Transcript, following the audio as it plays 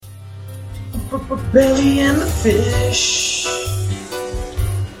Belly and the fish.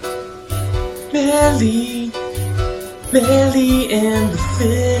 Belly and the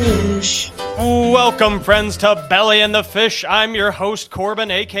fish. Welcome, friends, to Belly and the Fish. I'm your host,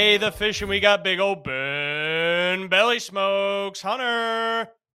 Corbin, a.k.a. The Fish, and we got big old Ben Belly Smokes. Hunter.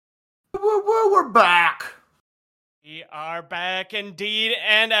 We're back. We are back indeed,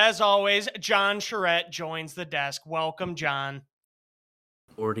 and as always, John Charette joins the desk. Welcome, John.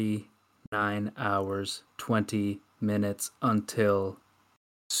 49 hours, 20 minutes until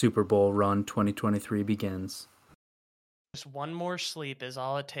Super Bowl run 2023 begins. Just one more sleep is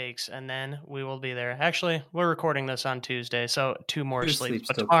all it takes, and then we will be there. Actually, we're recording this on Tuesday, so two more sleeps.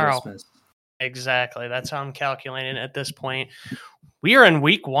 But tomorrow, Christmas. Exactly. That's how I'm calculating at this point. We are in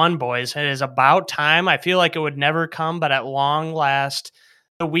week one, boys. It is about time. I feel like it would never come, but at long last,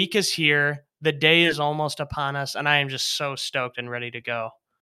 the week is here. The day is almost upon us, and I am just so stoked and ready to go.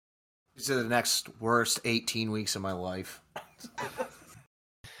 These are the next worst 18 weeks of my life.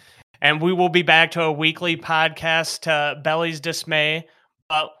 And we will be back to a weekly podcast to Belly's dismay.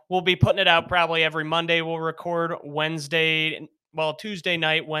 We'll be putting it out probably every Monday. We'll record Tuesday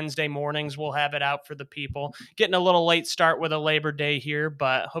night, Wednesday mornings. We'll have it out for the people. Getting a little late start with a Labor Day here,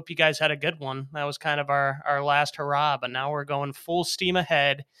 but hope you guys had a good one. That was kind of our last hurrah, but now we're going full steam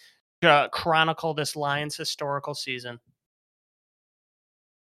ahead to chronicle this Lions historical season.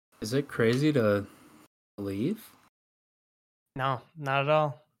 Is it crazy to believe? No, not at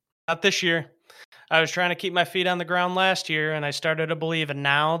all. Not this year. I was trying to keep my feet on the ground last year, and I started to believe, and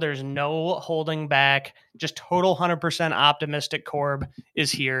now there's no holding back. Just total 100% optimistic Corb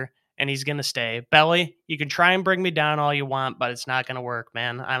is here, and he's going to stay. Belly, you can try and bring me down all you want, but it's not going to work,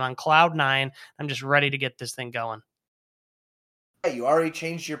 man. I'm on cloud 9. I'm just ready to get this thing going. Hey, you already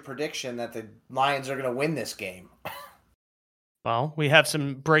changed your prediction that the Lions are going to win this game. Well, we have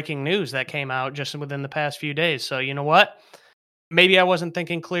some breaking news that came out just within the past few days, so you know what? Maybe I wasn't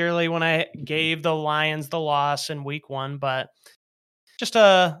thinking clearly when I gave the Lions the loss in week one, but just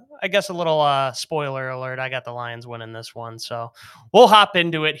I guess a little spoiler alert. I got the Lions winning this one, so we'll hop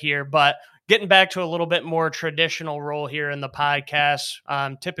into it here. But getting back to a little bit more traditional role here in the podcast.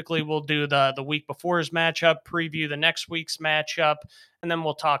 Typically, we'll do the week before's matchup, preview the next week's matchup, and then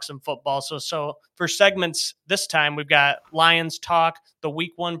we'll talk some football. So for segments this time, we've got Lions talk, the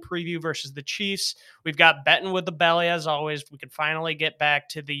week one preview versus the Chiefs. We've got betting with the belly, as always. We could finally get back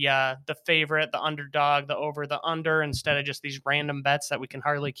to the favorite, the underdog, the over, the under, instead of just these random bets that we can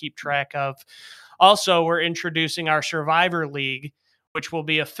hardly keep track of. Also, we're introducing our Survivor League, which will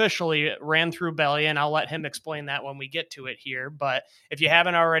be officially ran through Belly, and I'll let him explain that when we get to it here. But if you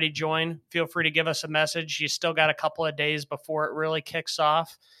haven't already joined, feel free to give us a message. You still got a couple of days before it really kicks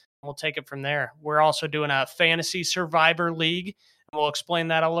off. We'll take it from there. We're also doing a Fantasy Survivor League, and we'll explain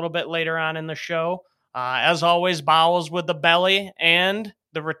that a little bit later on in the show. As always, Bowels with the Belly and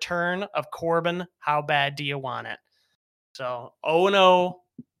the return of Corbin. How bad do you want it? So, 0-0.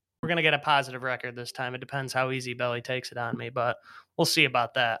 We're going to get a positive record this time. It depends how easy Belly takes it on me, but we'll see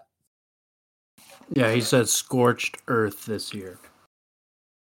about that. Yeah, he said scorched earth this year.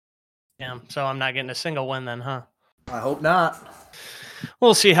 Yeah, so I'm not getting a single win then, huh? I hope not.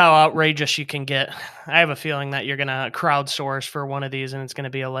 We'll see how outrageous you can get. I have a feeling that you're going to crowdsource for one of these, and it's going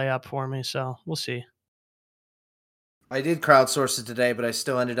to be a layup for me, so we'll see. I did crowdsource it today, but I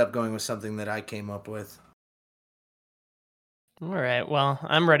still ended up going with something that I came up with. All right, well,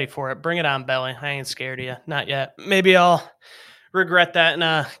 I'm ready for it. Bring it on, Belly. I ain't scared of you. Not yet. Maybe I'll regret that in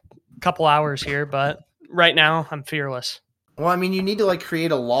a couple hours here, but right now I'm fearless. Well, I mean, you need to create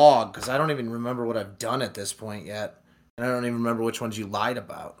a log, because I don't even remember what I've done at this point yet. And I don't even remember which ones you lied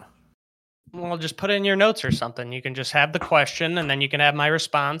about. Well, just put it in your notes or something. You can just have the question, and then you can have my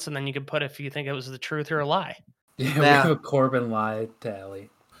response, and then you can put if you think it was the truth or a lie. Yeah, we have a Corbin lie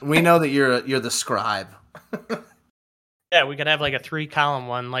tally. We know that you're the scribe. Yeah, we could have a 3-column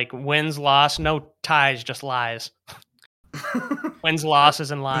one, wins, loss, no ties, just lies. Wins,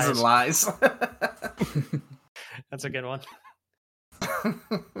 losses, and lies. And lies. That's a good one.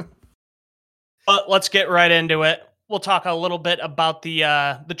 But let's get right into it. We'll talk a little bit about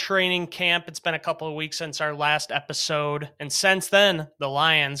the training camp. It's been a couple of weeks since our last episode, and since then, the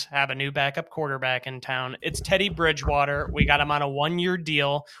Lions have a new backup quarterback in town. It's Teddy Bridgewater. We got him on a 1-year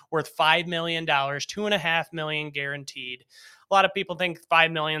deal worth $5 million, $2.5 million guaranteed. A lot of people think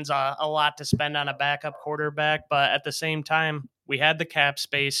 $5 million's a lot to spend on a backup quarterback, but at the same time, we had the cap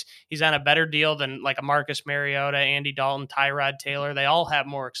space. He's on a better deal than a Marcus Mariota, Andy Dalton, Tyrod Taylor. They all have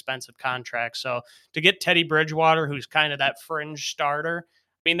more expensive contracts. So to get Teddy Bridgewater, who's kind of that fringe starter,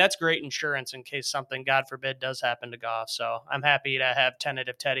 I mean, that's great insurance in case something, God forbid, does happen to Goff. So I'm happy to have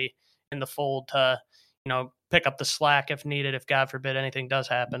tentative Teddy in the fold to, pick up the slack if needed, if God forbid anything does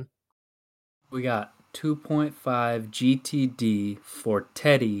happen. We got 2.5 GTD for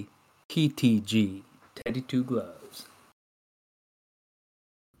Teddy TTG. Teddy Two Gloves.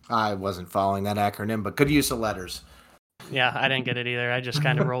 I wasn't following that acronym, but good use of letters. Yeah, I didn't get it either. I just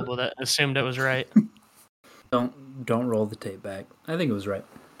kind of rolled with it, assumed it was right. Don't roll the tape back. I think it was right.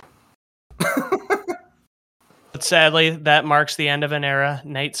 But sadly, that marks the end of an era.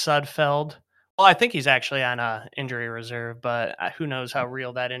 Nate Sudfeld. Well, I think he's actually on a injury reserve, but who knows how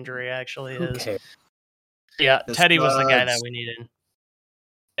real that injury actually is. Okay. Yeah, Teddy was the guy that we needed.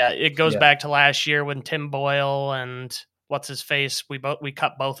 Yeah, it goes back to last year when Tim Boyle and what's his face, we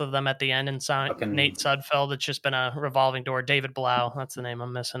cut both of them at the end and signed Nate Sudfeld. It's just been a revolving door. David Blau, that's the name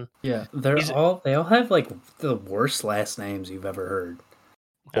I'm missing. Yeah, they all have like the worst last names you've ever heard.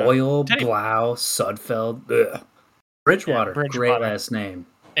 Boyle, Blau, Sudfeld, ugh. Bridgewater, great last name.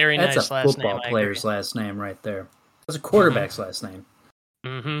 Very nice last name. That's a football player's last name right there. That's a quarterback's last name.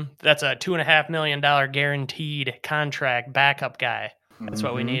 Mm-hmm. That's a $2.5 million guaranteed contract backup guy. That's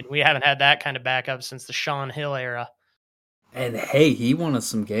what we need. We haven't had that kind of backup since the Sean Hill era. And hey, he won us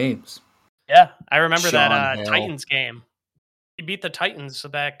some games. Yeah, I remember that Titans game. He beat the Titans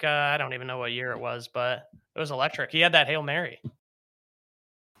back, I don't even know what year it was, but it was electric. He had that Hail Mary.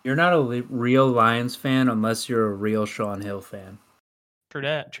 You're not a real Lions fan unless you're a real Sean Hill fan. True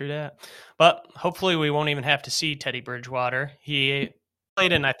that. But hopefully we won't even have to see Teddy Bridgewater. He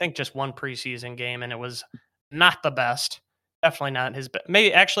played in, I think, just one preseason game, and it was not the best. Definitely not his best.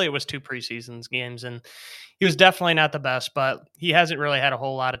 Maybe actually it was 2 preseason games, and he was definitely not the best, but he hasn't really had a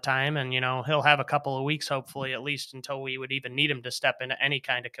whole lot of time, and, he'll have a couple of weeks, hopefully, at least until we would even need him to step into any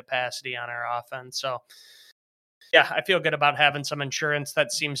kind of capacity on our offense. So, yeah, I feel good about having some insurance.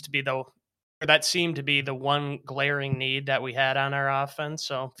 That seemed to be the one glaring need that we had on our offense.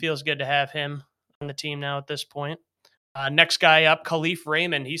 So feels good to have him on the team now at this point. Next guy up, Khalif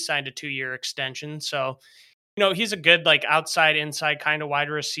Raymond. He signed a 2-year extension. So, he's a good outside, inside kind of wide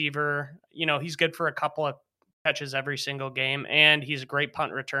receiver. He's good for a couple of catches every single game, and he's a great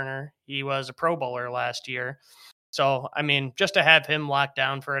punt returner. He was a Pro Bowler last year. So, just to have him locked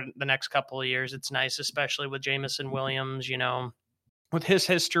down for the next couple of years, it's nice, especially with Jamison Williams, with his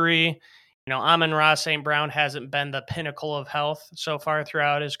history. Amon-Ra St. Brown hasn't been the pinnacle of health so far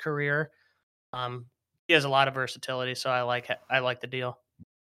throughout his career. He has a lot of versatility, so I like the deal.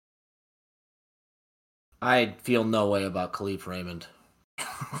 I feel no way about Khalif Raymond.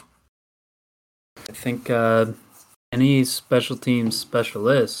 I think any special teams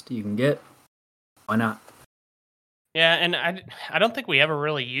specialist you can get, why not? Yeah, and I don't think we ever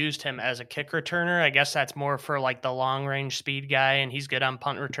really used him as a kick returner. I guess that's more for the long range speed guy, and he's good on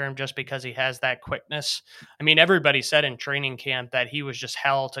punt return just because he has that quickness. Everybody said in training camp that he was just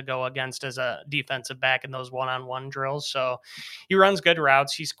hell to go against as a defensive back in those one-on-one drills. So he runs good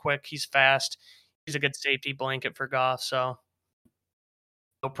routes. He's quick. He's fast. He's a good safety blanket for Goff. So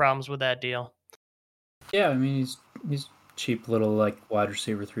no problems with that deal. Yeah, he's cheap little wide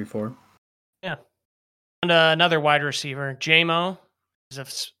receiver 3-4. Yeah. And another wide receiver, J-Mo,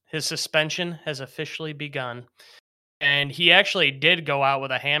 his suspension has officially begun. And he actually did go out with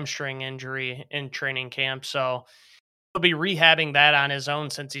a hamstring injury in training camp. So he'll be rehabbing that on his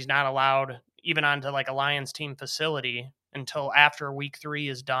own since he's not allowed even onto a Lions team facility until after week 3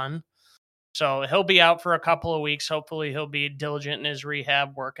 is done. So he'll be out for a couple of weeks. Hopefully he'll be diligent in his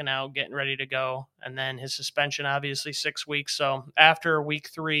rehab, working out, getting ready to go. And then his suspension, obviously 6 weeks. So after week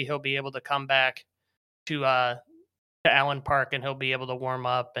 3, he'll be able to come back to Allen Park, and he'll be able to warm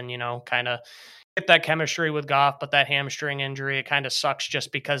up and, kind of get that chemistry with Goff. But that hamstring injury, it kind of sucks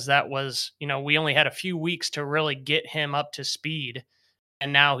just because that was, we only had a few weeks to really get him up to speed.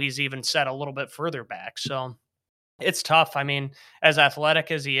 And now he's even set a little bit further back. So it's tough. As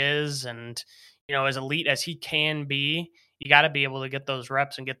athletic as he is and, as elite as he can be, you got to be able to get those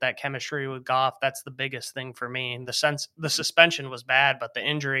reps and get that chemistry with Goff. That's the biggest thing for me. The suspension was bad, but the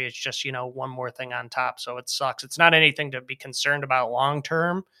injury is just, one more thing on top. So it sucks. It's not anything to be concerned about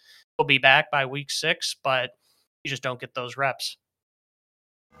long-term. He'll be back by week 6, but you just don't get those reps.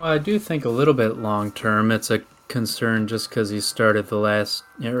 Well, I do think a little bit long-term. It's a concern just because he started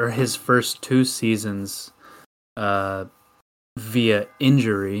his first 2 seasons via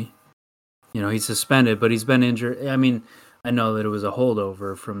injury. He's suspended, but he's been injured. I know that it was a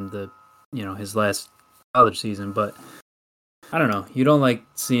holdover from his last college season, but I don't know. You don't like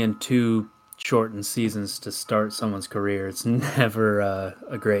seeing 2 shortened seasons to start someone's career. It's never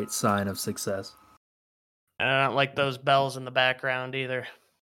a great sign of success. I don't like those bells in the background either.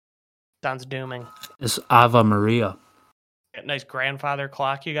 Sounds dooming. It's Ave Maria. That nice grandfather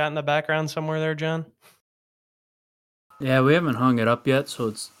clock you got in the background somewhere there, John? Yeah, we haven't hung it up yet, so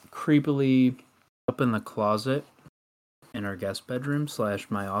it's creepily up in the closet in our guest bedroom /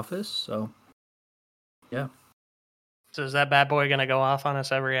 my office. So, yeah. So is that bad boy going to go off on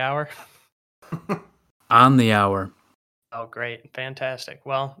us every hour? On the hour. Oh, great. Fantastic.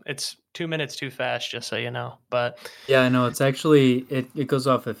 Well, it's 2 minutes too fast, just so you know. But yeah, I know. It's actually, it goes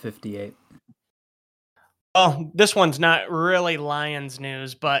off at 58. Well, this one's not really Lions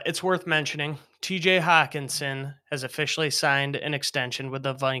news, but it's worth mentioning. TJ Hawkinson has officially signed an extension with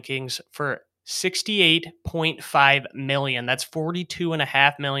the Vikings for $68.5 million. That's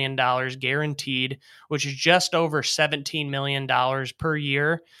 $42.5 million guaranteed, which is just over $17 million per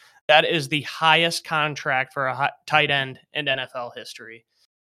year. That is the highest contract for a tight end in NFL history.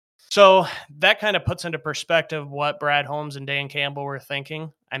 So that kind of puts into perspective what Brad Holmes and Dan Campbell were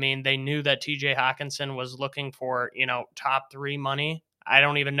thinking. I mean, they knew that TJ Hawkinson was looking for, top 3 money. I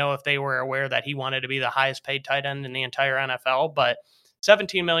don't even know if they were aware that he wanted to be the highest paid tight end in the entire NFL, but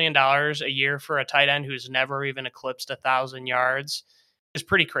 $17 million a year for a tight end who's never even eclipsed 1,000 yards is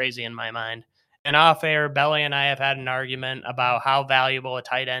pretty crazy in my mind. And off air, Belly and I have had an argument about how valuable a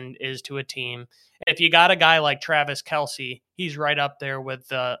tight end is to a team. If you got a guy like Travis Kelce, he's right up there with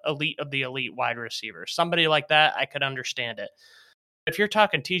the elite of the elite wide receivers. Somebody like that, I could understand it. If you're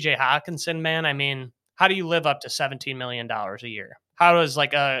talking TJ Hawkinson, man, I mean, how do you live up to $17 million a year? How does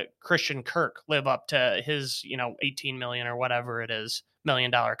like a Christian Kirk live up to his, 18 million or whatever it is, $1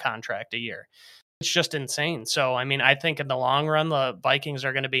 million contract a year? It's just insane. So, I mean, I think in the long run, the Vikings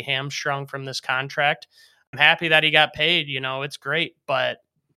are going to be hamstrung from this contract. I'm happy that he got paid. It's great. But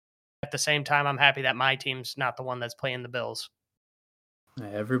at the same time, I'm happy that my team's not the one that's playing the Bills.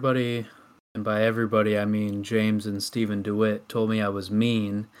 Everybody, and by everybody, I mean James and Stephen DeWitt, told me I was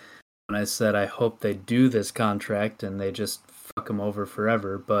mean when I said I hope they do this contract and they just fuck him over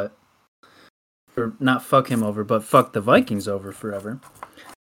forever. Or not fuck him over, but fuck the Vikings over forever.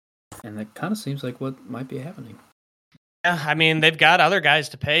 And that kind of seems like what might be happening. Yeah, I mean, they've got other guys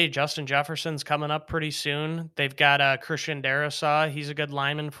to pay. Justin Jefferson's coming up pretty soon. They've got Christian Darrisaw. He's a good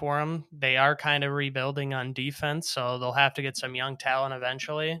lineman for them. They are kind of rebuilding on defense, so they'll have to get some young talent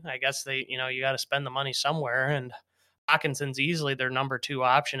eventually. I guess you got to spend the money somewhere, and Hawkinson's easily their number 2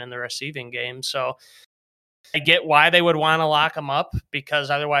 option in the receiving game. So I get why they would want to lock him up,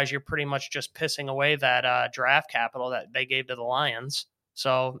 because otherwise you're pretty much just pissing away that draft capital that they gave to the Lions.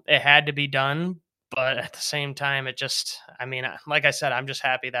 So it had to be done. But at the same time, like I said, I'm just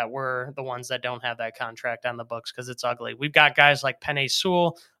happy that we're the ones that don't have that contract on the books, because it's ugly. We've got guys like Penei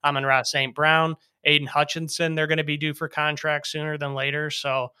Sewell, Amon-Ra St. Brown, Aiden Hutchinson. They're going to be due for contracts sooner than later.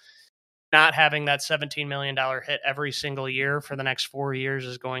 So not having that $17 million hit every single year for the next 4 years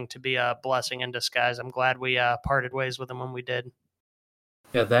is going to be a blessing in disguise. I'm glad we parted ways with him when we did.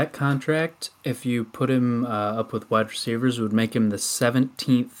 Yeah, that contract, if you put him up with wide receivers, would make him the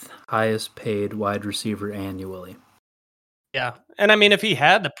 17th highest paid wide receiver annually. Yeah. And I mean, if he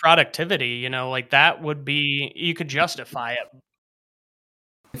had the productivity, that would be, you could justify it.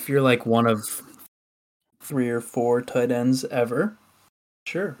 If you're like one of 3 or 4 tight ends ever,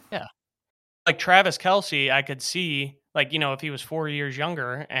 sure. Yeah. Like Travis Kelce, I could see, if he was 4 years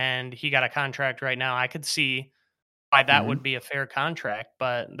younger and he got a contract right now, I could see why that would be a fair contract.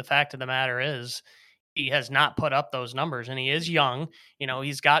 But the fact of the matter is, he has not put up those numbers, and he is young.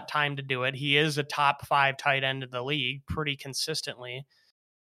 He's got time to do it. He is a top 5 tight end in the league pretty consistently.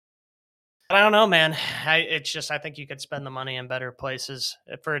 But I don't know, man. I think you could spend the money in better places.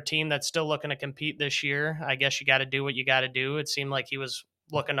 For a team that's still looking to compete this year, I guess you got to do what you got to do. It seemed like he was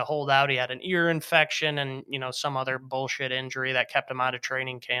looking to hold out. He had an ear infection and, some other bullshit injury that kept him out of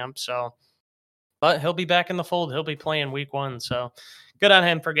training camp. So, but he'll be back in the fold. He'll be playing week 1. So good on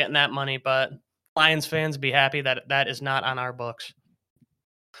him for getting that money. But Lions fans, be happy that that is not on our books.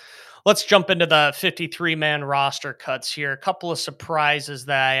 Let's jump into the 53-man roster cuts here. A couple of surprises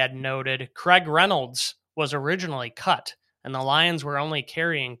that I had noted. Craig Reynolds was originally cut, and the Lions were only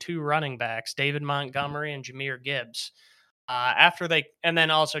carrying 2 running backs, David Montgomery and Jahmyr Gibbs. And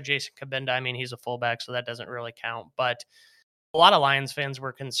then also Jason Kabinda. I mean, he's a fullback, so that doesn't really count. But a lot of Lions fans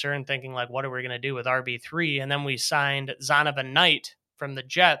were concerned, thinking like, what are we going to do with RB3? And then we signed Zonovan Knight from the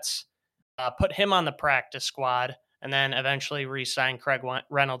Jets, put him on the practice squad, and then eventually re-signed Craig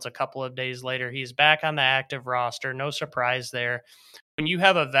Reynolds a couple of days later. He's back on the active roster. No surprise there. When you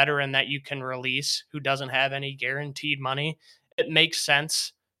have a veteran that you can release who doesn't have any guaranteed money, it makes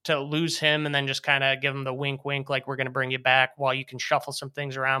sense to lose him and then just kind of give him the wink, like we're going to bring you back while you can shuffle some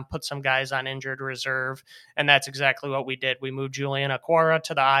things around, put some guys on injured reserve. And that's exactly what we did. We moved Julian Okwara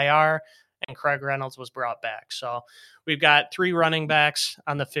to the IR, and Craig Reynolds was brought back. So we've got 3 running backs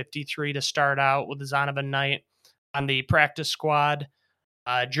on the 53 to start out with Zonovan Knight on the practice squad.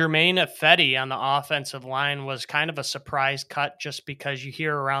 Jermaine Ifedi on the offensive line was kind of a surprise cut just because you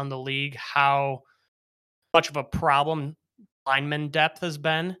hear around the league how much of a problem lineman depth has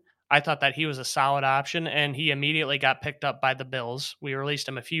been. I thought that he was a solid option, and he immediately got picked up by the Bills. We released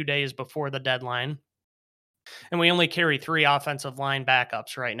him a few days before the deadline. And we only carry 3 offensive line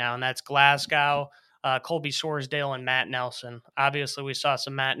backups right now, and that's Glasgow, Colby Sorsdale, and Matt Nelson. Obviously, we saw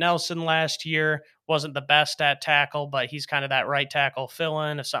some Matt Nelson last year. Wasn't the best at tackle, but he's kind of that right tackle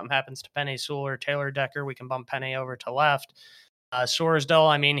fill-in. If something happens to Penei Sewell or Taylor Decker, we can bump Penei over to left.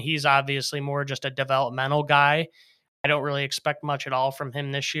 Sorsdale, I mean, he's obviously more just a developmental guy. I don't really expect much at all from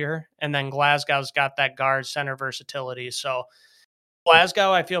him this year. And then Glasgow's got that guard center versatility. So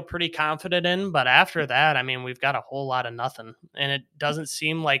Glasgow, I feel pretty confident in, but after that, I mean, we've got a whole lot of nothing. And it doesn't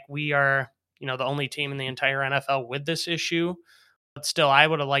seem like we are, the only team in the entire NFL with this issue. But still, I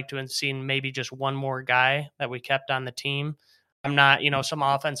would have liked to have seen maybe just one more guy that we kept on the team. I'm not, some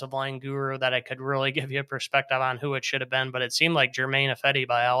offensive line guru that I could really give you a perspective on who it should have been, but it seemed like Jermaine Ifedi,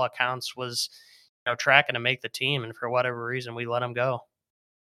 by all accounts, was, tracking to make the team, and for whatever reason, we let him go.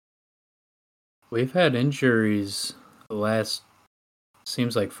 We've had injuries the last,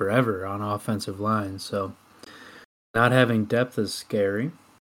 seems like forever, on offensive line, so not having depth is scary.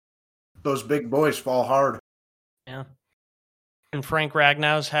 Those big boys fall hard. Yeah. And Frank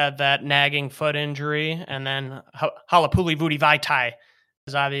Ragnow's had that nagging foot injury, and then Halapuli Vaitai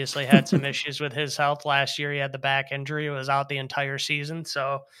has obviously had some issues with his health. Last year, he had the back injury, was out the entire season.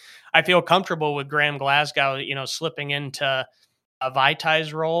 So I feel comfortable with Graham Glasgow, slipping into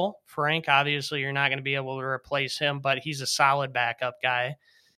Vaitai's role. Frank, obviously, you're not going to be able to replace him, but he's a solid backup guy.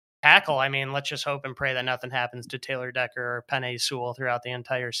 Tackle, I mean, let's just hope and pray that nothing happens to Taylor Decker or Penei Sewell throughout the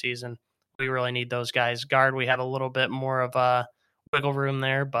entire season. We really need those guys. Guard, we have a little bit more of a wiggle room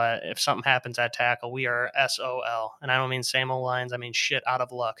there, but if something happens at tackle, we are SOL. And I don't mean same old lines, I mean shit out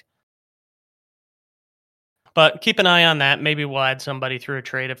of luck. But keep an eye on that. Maybe we'll add somebody through a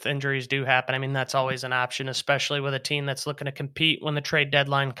trade if injuries do happen. I mean, that's always an option, especially with a team that's looking to compete when the trade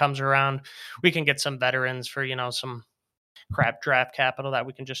deadline comes around. We can get some veterans for, some crap draft capital that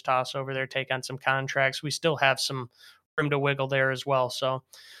we can just toss over there, take on some contracts. We still have some room to wiggle there as well. So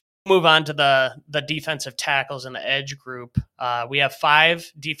move on to the defensive tackles in the edge group. We have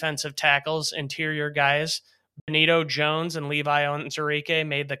 5 defensive tackles, interior guys. Benito Jones and Levi Onwuzurike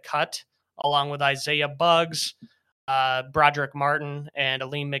made the cut, along with Isaiah Buggs, Broderick Martin, and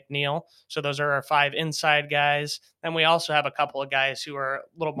Aleem McNeil. So those are our 5 inside guys. And we also have a couple of guys who are a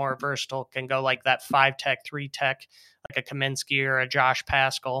little more versatile, can go like that 5-tech, 3-tech, like a Kaminsky or a Josh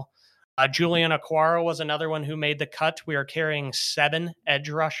Paschal. Julian Aquara was another one who made the cut. We are carrying 7 edge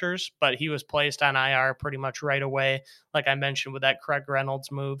rushers, but he was placed on IR pretty much right away, like I mentioned with that Craig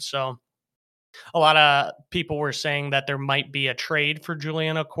Reynolds move. So a lot of people were saying that there might be a trade for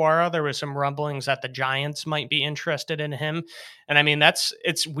Julian Aquara. There was some rumblings that the Giants might be interested in him. And I mean,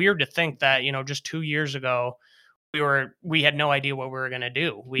 it's weird to think that, just 2 years ago, we had no idea what we were going to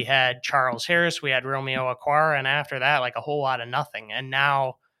do. We had Charles Harris, we had Romeo Aquara, and after that, like a whole lot of nothing. And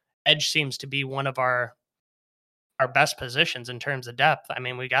now edge seems to be one of our best positions in terms of depth. I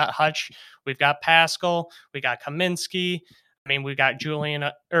mean, we got Hutch, we've got Paschal, we got Kaminsky. I mean, we got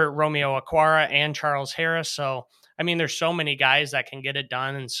Romeo Aquara and Charles Harris. So, I mean, there's so many guys that can get it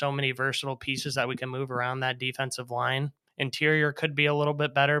done and so many versatile pieces that we can move around that defensive line. Interior could be a little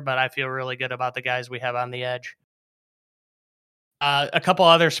bit better, but I feel really good about the guys we have on the edge. A couple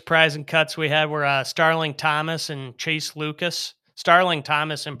other surprising cuts we had were Starling Thomas and Chase Lucas. Starling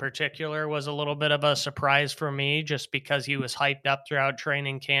Thomas in particular was a little bit of a surprise for me just because he was hyped up throughout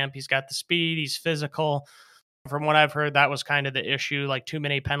training camp. He's got the speed, he's physical. From what I've heard, that was kind of the issue, like too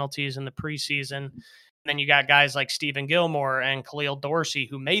many penalties in the preseason. And then you got guys like Stephen Gilmore and Khalil Dorsey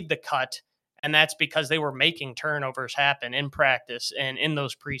who made the cut, and that's because they were making turnovers happen in practice and in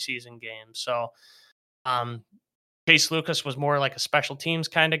those preseason games. So Chase Lucas was more like a special teams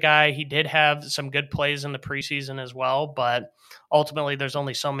kind of guy. He did have some good plays in the preseason as well, but ultimately there's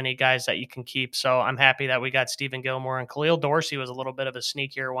only so many guys that you can keep. So I'm happy that we got Stephen Gilmore, and Khalil Dorsey was a little bit of a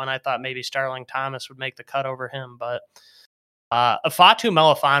sneakier one. I thought maybe Starling Thomas would make the cut over him, but Afatu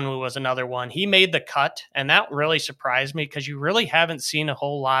Melifonwu was another one. He made the cut, and that really surprised me because you really haven't seen a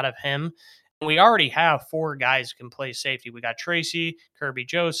whole lot of him. And we already have 4 guys who can play safety. We got Tracy, Kirby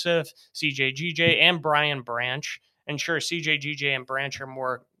Joseph, CJ GJ, and Brian Branch. And sure, CJ GJ and Branch are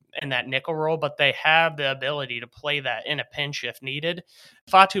more in that nickel role, but they have the ability to play that in a pinch if needed.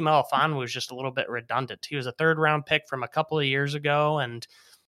 Fatu Melifonwu was just a little bit redundant. He was a 3rd-round pick from a couple of years ago, and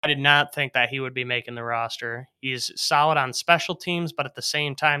I did not think that he would be making the roster. He's solid on special teams, but at the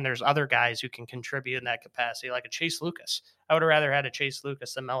same time, there's other guys who can contribute in that capacity, like a Chase Lucas. I would have rather had a Chase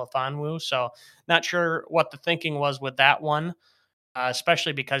Lucas than Melifonwu, so not sure what the thinking was with that one,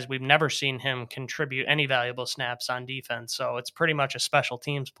 especially because we've never seen him contribute any valuable snaps on defense. So it's pretty much a special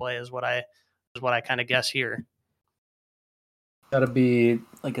teams play, is what I kind of guess here. Got to be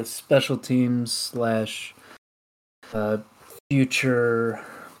like a special teams / future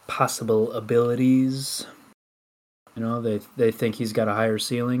possible abilities. You know, they think he's got a higher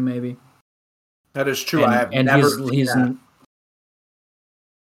ceiling, maybe. That is true. I have never seen that.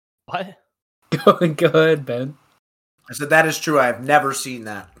 What? Go ahead, Ben. I said that is true. I have never seen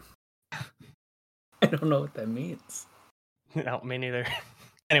that. I don't know what that means. No, me neither.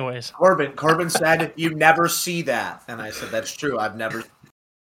 Anyways. Corbin said you never see that. And I said that's true. I've never.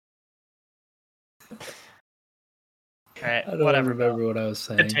 All right, I don't remember what I was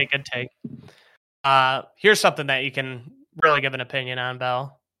saying. Good take. Here's something that you can really give an opinion on,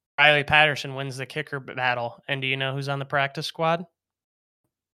 Bell. Riley Patterson wins the kicker battle. And do you know who's on the practice squad?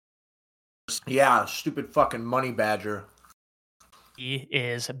 Yeah, stupid fucking money badger. He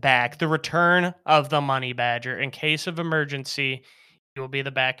is back. The return of the money badger. In case of emergency, he will be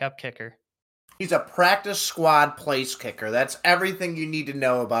the backup kicker. He's a practice squad place kicker. That's everything you need to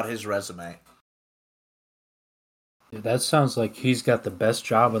know about his resume. That sounds like he's got the best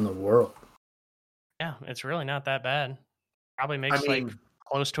job in the world. Yeah, it's really not that bad. Probably makes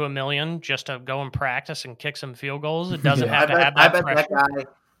close to $1 million just to go and practice and kick some field goals. It doesn't have to have that pressure.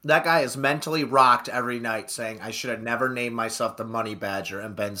 That guy is mentally rocked every night saying, I should have never named myself the Money Badger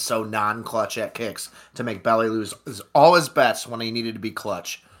and been so non-clutch at kicks to make Belly lose all his bets when he needed to be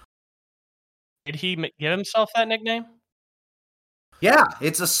clutch. Did he give himself that nickname? Yeah,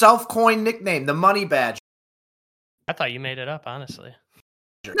 it's a self-coined nickname, the Money Badger. I thought you made it up, honestly.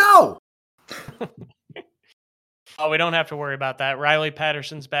 No! Oh, we don't have to worry about that. Riley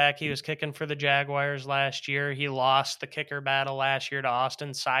Patterson's back. He was kicking for the Jaguars last year. He lost the kicker battle last year to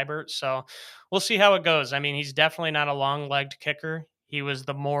Austin Seibert. So we'll see how it goes. I mean, he's definitely not a long-legged kicker. He was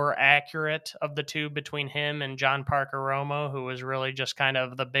the more accurate of the two between him and John Parker Romo, who was really just kind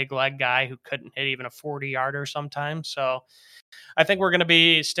of the big leg guy who couldn't hit even a 40-yarder sometimes. So I think we're going to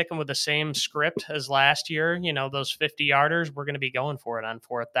be sticking with the same script as last year. You know, those 50-yarders, we're going to be going for it on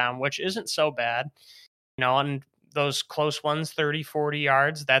fourth down, which isn't so bad. You know, and those close ones, 30, 40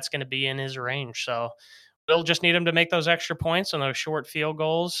 yards, that's going to be in his range. So we'll just need him to make those extra points on those short field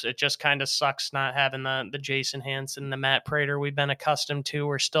goals. It just kind of sucks not having the Jason Hanson, the Matt Prater we've been accustomed to.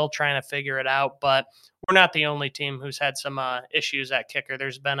 We're still trying to figure it out, but we're not the only team who's had some issues at kicker.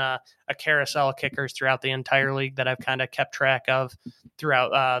 There's been a carousel of kickers throughout the entire league that I've kind of kept track of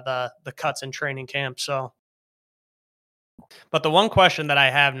throughout the cuts in training camp. So, but the one question that I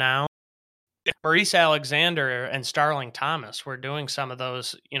have now, Maurice Alexander and Starling Thomas were doing some of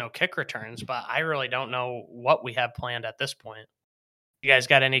those, kick returns, but I really don't know what we have planned at this point. You guys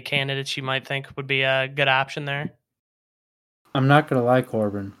got any candidates you might think would be a good option there? I'm not going to lie,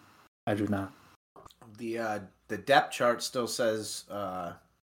 Corbin. I do not. The depth chart still says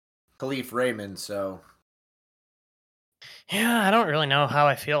Khalif Raymond, so. Yeah, I don't really know how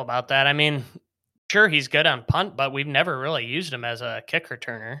I feel about that. I mean, sure, he's good on punt, but we've never really used him as a kick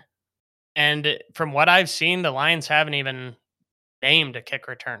returner. And from what I've seen, the Lions haven't even named a kick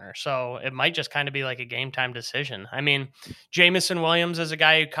returner. So it might just kind of be like a game time decision. I mean, Jamison Williams is a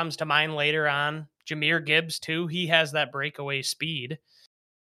guy who comes to mind later on. Jahmyr Gibbs, too. He has that breakaway speed.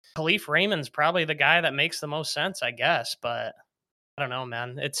 Khalif Raymond's probably the guy that makes the most sense, I guess. But I don't know,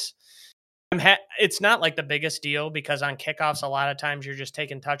 man. It's not like the biggest deal because on kickoffs, a lot of times you're just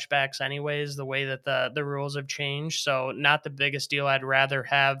taking touchbacks anyways, the way that the rules have changed. So not the biggest deal. I'd rather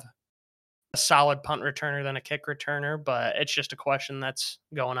have a solid punt returner than a kick returner, but it's just a question that's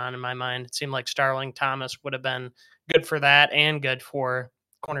going on in my mind. It seemed like Starling Thomas would have been good for that and good for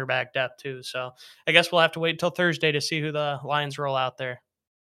cornerback depth too. So I guess we'll have to wait until Thursday to see who the Lions roll out there.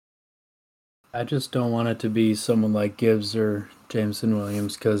 I just don't want it to be someone like Gibbs or Jameson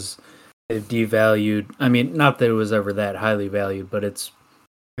Williams because they've devalued. I mean, not that it was ever that highly valued, but it's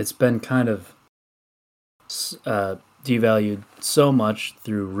been kind of devalued so much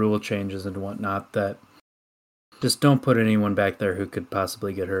through rule changes and whatnot that just don't put anyone back there who could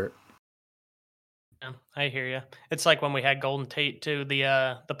possibly get hurt. Yeah, I hear you. It's like when we had Golden Tate too,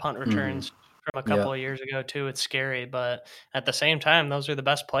 the punt returns from a couple of years ago too. It's scary, but at the same time, those are the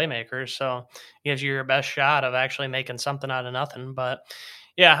best playmakers. So it gives you your best shot of actually making something out of nothing. But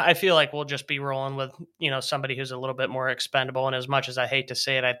yeah, I feel like we'll just be rolling with, somebody who's a little bit more expendable. And as much as I hate to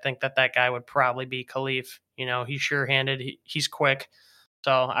say it, I think that guy would probably be Khalif. He's sure-handed. He's quick.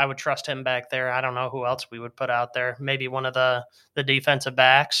 So I would trust him back there. I don't know who else we would put out there. Maybe one of the defensive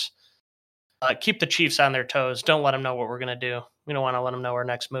backs. Keep the Chiefs on their toes. Don't let them know what we're going to do. We don't want to let them know our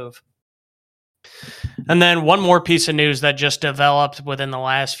next move. And then one more piece of news that just developed within the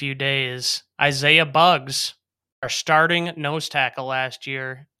last few days. Isaiah Buggs, our starting nose tackle last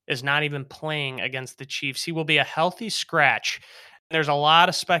year, is not even playing against the Chiefs. He will be a healthy scratch. There's a lot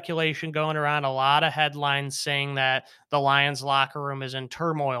of speculation going around, a lot of headlines saying that the Lions locker room is in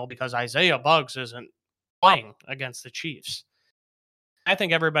turmoil because Isaiah Buggs isn't playing against the Chiefs. I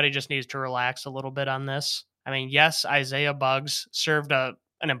think everybody just needs to relax a little bit on this. I mean, yes, Isaiah Buggs served an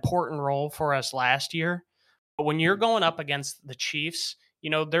important role for us last year, but when you're going up against the Chiefs,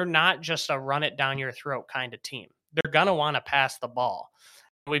 they're not just a run it down your throat kind of team. They're going to want to pass the ball.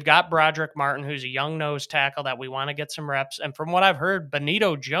 We've got Broderick Martin, who's a young nose tackle that we want to get some reps. And from what I've heard,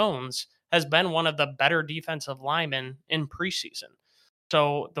 Benito Jones has been one of the better defensive linemen in preseason.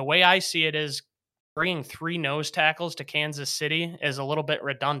 So the way I see it is bringing 3 nose tackles to Kansas City is a little bit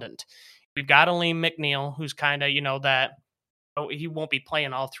redundant. We've got Aleem McNeil, who's kind of, that he won't be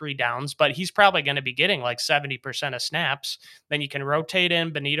playing all 3 downs, but he's probably going to be getting like 70% of snaps. Then you can rotate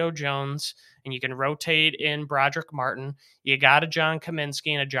in Benito Jones and you can rotate in Broderick Martin. You got a John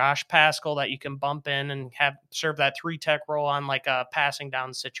Kaminsky and a Josh Pascal that you can bump in and have serve that 3-tech role on like a passing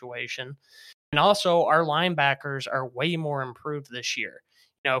down situation. And also our linebackers are way more improved this year.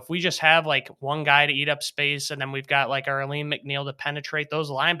 If we just have like one guy to eat up space and then we've got like our Aleem McNeil to penetrate, those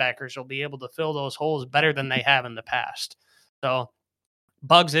linebackers will be able to fill those holes better than they have in the past. So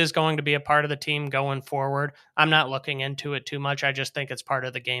Buggs is going to be a part of the team going forward. I'm not looking into it too much. I just think it's part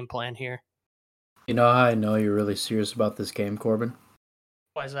of the game plan here. You know how I know you're really serious about this game, Corbin?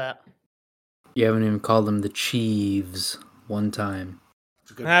 Why is that? You haven't even called them the Chiefs one time.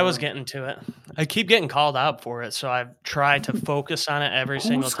 I was getting to it. I keep getting called out for it, so I've tried to focus on it every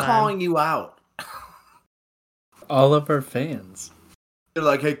single time. Who's calling you out? All of our fans. They're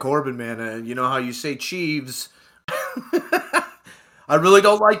like, hey, Corbin, man, you know how you say Chiefs? I really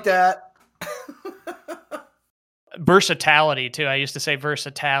don't like that. Versatility, too. I used to say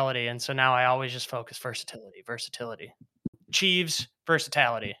versatility, and so now I always just focus versatility. Chiefs,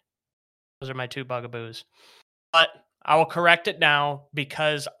 versatility. Those are my 2 bugaboos. But I will correct it now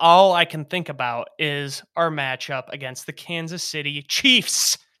because all I can think about is our matchup against the Kansas City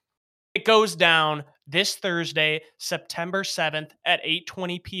Chiefs. It goes down this Thursday, September 7th at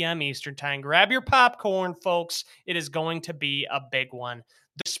 8:20 p.m. Eastern Time. Grab your popcorn, folks. It is going to be a big one.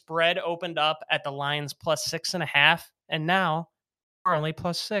 The spread opened up at the Lions plus 6.5, and now we're only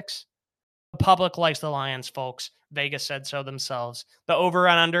plus 6. The public likes the Lions, folks. Vegas said so themselves. The over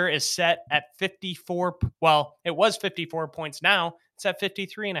and under is set at 54. Well, it was 54 points. Now it's at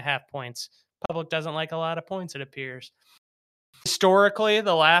 53.5 points. Public doesn't like a lot of points, it appears. Historically,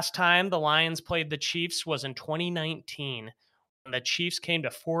 the last time the Lions played the Chiefs was in 2019. When the Chiefs came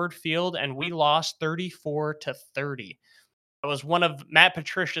to Ford Field and we lost 34-30. It was one of Matt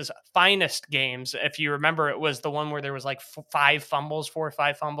Patricia's finest games. If you remember, it was the one where there was like 4 or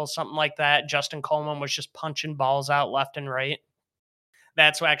 5 fumbles, something like that. Justin Coleman was just punching balls out left and right.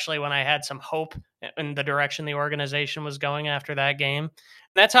 That's actually when I had some hope in the direction the organization was going after that game. And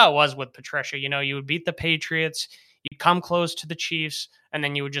that's how it was with Patricia. You would beat the Patriots, you'd come close to the Chiefs, and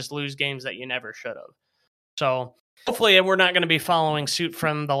then you would just lose games that you never should have. So hopefully we're not going to be following suit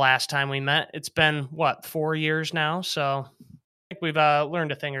from the last time we met. It's been, 4 years now? So I think we've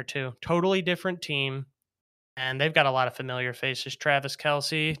learned a thing or two. Totally different team, and they've got a lot of familiar faces. Travis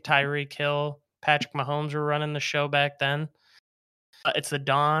Kelce, Tyreek Hill, Patrick Mahomes were running the show back then. It's the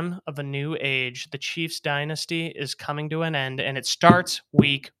dawn of a new age. The Chiefs dynasty is coming to an end, and it starts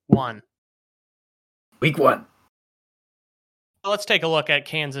week 1. Week 1. Let's take a look at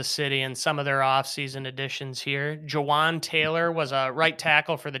Kansas City and some of their offseason additions here. Jawan Taylor was a right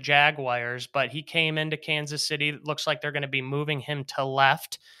tackle for the Jaguars, but he came into Kansas City. It looks like they're going to be moving him to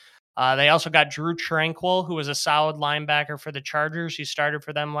left. They also got Drew Tranquil, who was a solid linebacker for the Chargers. He started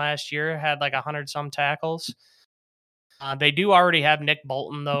for them last year, had like 100-some tackles. They do already have Nick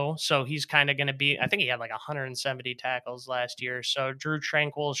Bolton, though, so he's kind of going to be, I think he had like 170 tackles last year. So Drew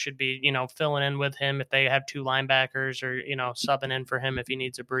Tranquil should be, filling in with him if they have 2 linebackers or, subbing in for him if he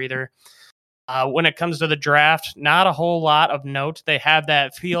needs a breather. When it comes to the draft, not a whole lot of note. They have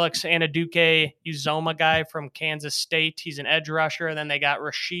that Felix Anaduke Uzoma guy from Kansas State. He's an edge rusher. And then they got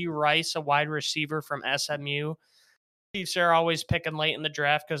Rashee Rice, a wide receiver from SMU. Chiefs are always picking late in the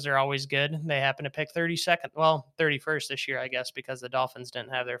draft because they're always good. They happen to pick 31st this year, I guess, because the Dolphins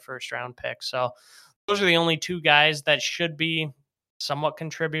didn't have their first round pick. So those are the only 2 guys that should be somewhat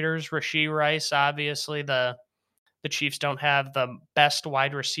contributors. Rashee Rice, obviously the The Chiefs don't have the best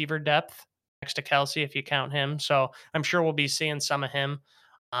wide receiver depth next to Kelsey, if you count him. So I'm sure we'll be seeing some of him.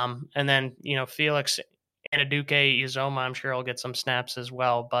 And then, Felix Anaduke Uzoma, I'm sure he'll get some snaps as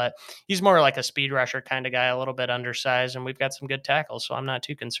well. But he's more like a speed rusher kind of guy, a little bit undersized, and we've got some good tackles, so I'm not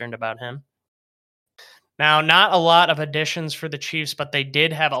too concerned about him. Now, not a lot of additions for the Chiefs, but they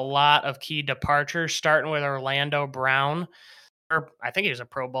did have a lot of key departures, starting with Orlando Brown. I think he was a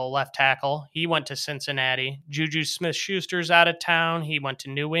Pro Bowl left tackle. He went to Cincinnati. Juju Smith-Schuster's out of town. He went to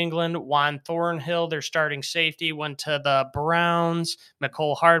New England. Juan Thornhill, their starting safety, went to the Browns.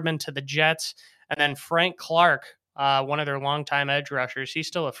 Mecole Hardman to the Jets. And then Frank Clark, one of their longtime edge rushers, he's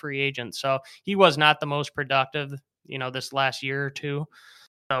still a free agent. So he was not the most productive, this last year or two.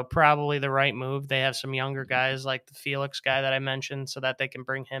 So probably the right move. They have some younger guys like the Felix guy that I mentioned so that they can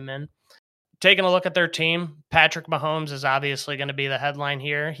bring him in. Taking a look at their team, Patrick Mahomes is obviously going to be the headline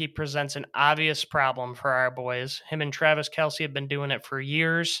here. He presents an obvious problem for our boys. Him and Travis Kelce have been doing it for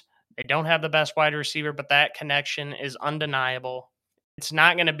years. They don't have the best wide receiver, but that connection is undeniable. It's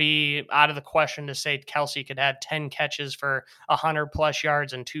not going to be out of the question to say Kelce could have 10 catches for 100-plus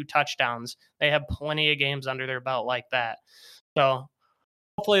yards and 2 touchdowns. They have plenty of games under their belt like that. So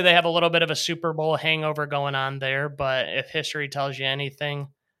hopefully they have a little bit of a Super Bowl hangover going on there, but if history tells you anything,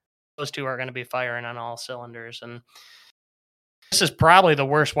 those two are going to be firing on all cylinders. And this is probably the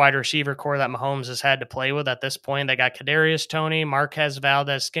worst wide receiver core that Mahomes has had to play with at this point. They got Kadarius Toney, Marquez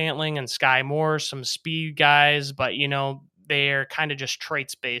Valdez-Scantling, and Sky Moore, some speed guys, but, they're kind of just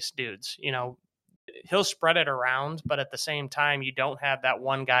traits-based dudes. He'll spread it around, but at the same time, you don't have that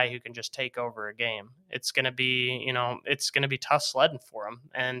one guy who can just take over a game. It's going to be, it's going to be tough sledding for him.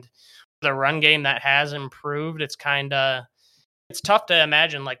 And the run game that has improved, it's tough to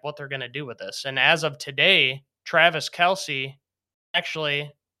imagine like what they're going to do with this. And as of today, Travis Kelce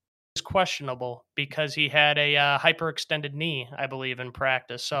actually is questionable because he had a hyperextended knee, I believe, in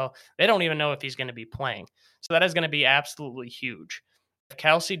practice. So they don't even know if he's going to be playing. So that is going to be absolutely huge. If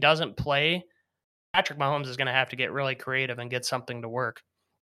Kelce doesn't play, Patrick Mahomes is going to have to get really creative and get something to work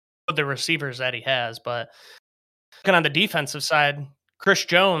with the receivers that he has. But looking on the defensive side, Chris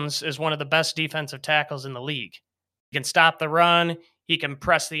Jones is one of the best defensive tackles in the league. He can stop the run. He can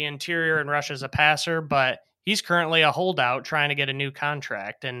press the interior and rush as a passer, but he's currently a holdout trying to get a new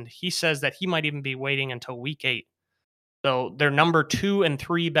contract. And he says that he might even be waiting until week 8. So their number 2 and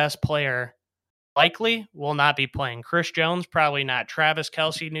 3 best player likely will not be playing. Chris Jones, probably not. Travis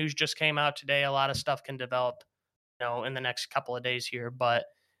Kelce news just came out today. A lot of stuff can develop, in the next couple of days here, but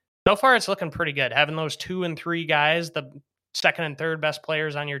so far it's looking pretty good. Having those 2 and 3 guys, the second and third best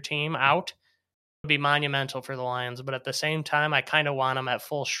players on your team out, would be monumental for the Lions. But at the same time, I kind of want them at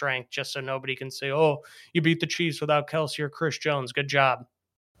full strength just so nobody can say, oh, you beat the Chiefs without Kelce or Chris Jones. Good job.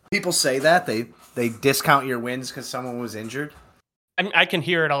 People say that. They discount your wins because someone was injured. I can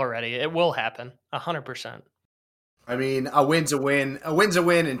hear it already. It will happen 100%. I mean, a win's a win. A win's a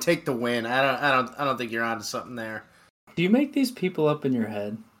win, and take the win. I don't think you're onto something there. Do you make these people up in your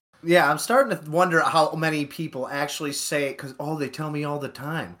head? Yeah, I'm starting to wonder how many people actually say it because they tell me all the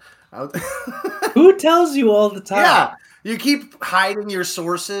time. Who tells you all the time? Yeah, you keep hiding your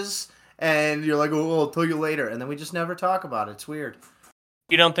sources, and you're like, "Oh, I'll tell you later," and then we just never talk about it. It's weird.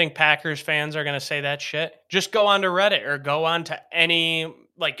 You don't think Packers fans are going to say that shit? Just go on to Reddit or go on to any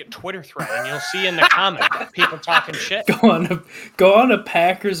Twitter thread, and you'll see in the comments people talking shit. Go on a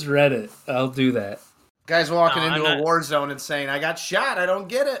Packers Reddit. I'll do that. Guys walking into a war zone and saying, "I got shot. I don't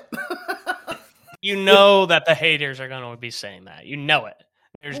get it." You know that the haters are going to be saying that. You know it.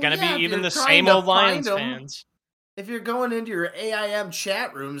 There's going to be even the same old Lions fans. If you're going into your AIM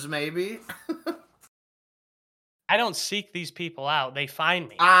chat rooms, maybe. I don't seek these people out. They find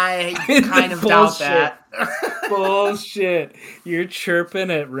me. I kind of doubt that. Bullshit. You're chirping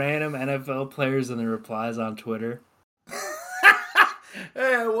at random NFL players in the replies on Twitter.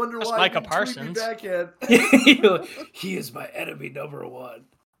 Hey, I wonder Just why Micah Parsons. He is my enemy number 1.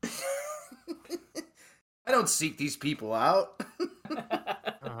 I don't seek these people out.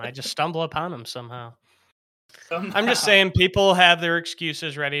 I just stumble upon them somehow. I'm just saying people have their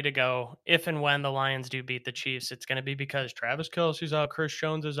excuses ready to go. If and when the Lions do beat the Chiefs, it's going to be because Travis Kelce's out, Chris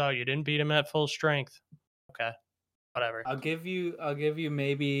Jones is out. You didn't beat him at full strength. Okay, whatever. I'll give you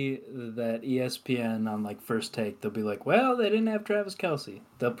maybe that ESPN on First Take. They'll be like, well, they didn't have Travis Kelce.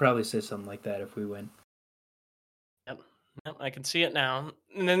 They'll probably say something like that if we win. Yep, I can see it now.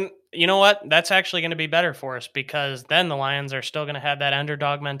 And then, you know what? That's actually going to be better for us because then the Lions are still going to have that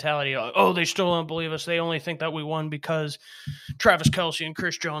underdog mentality. Oh, they still don't believe us. They only think that we won because Travis Kelce and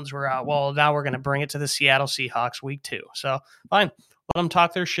Chris Jones were out. Well, now we're going to bring it to the Seattle Seahawks week 2. So, fine. Let them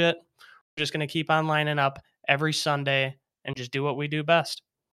talk their shit. We're just going to keep on lining up every Sunday and just do what we do best.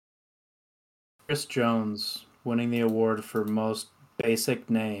 Chris Jones winning the award for most basic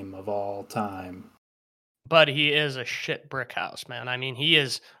name of all time. But he is a shit brick house, man. I mean, he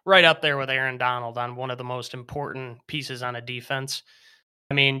is right up there with Aaron Donald on one of the most important pieces on a defense.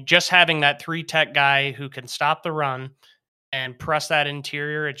 I mean, just having that 3-tech guy who can stop the run and press that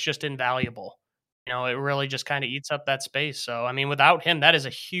interior, it's just invaluable. You know, it really just kind of eats up that space. So, I mean, without him, that is a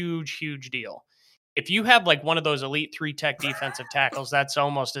huge, huge deal. If you have like one of those elite 3-tech defensive tackles, that's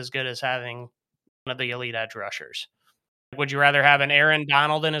almost as good as having one of the elite edge rushers. Would you rather have an Aaron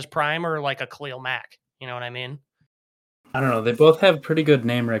Donald in his prime or like a Khalil Mack? You know what I mean? I don't know. They both have pretty good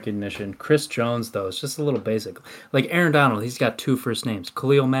name recognition. Chris Jones, though, is just a little basic. Like Aaron Donald, he's got 2 first names.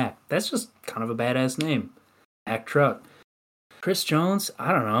 Khalil Mack, that's just kind of a badass name. Mack Truck. Chris Jones,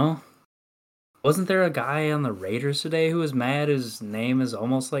 I don't know. Wasn't there a guy on the Raiders today who was mad his name is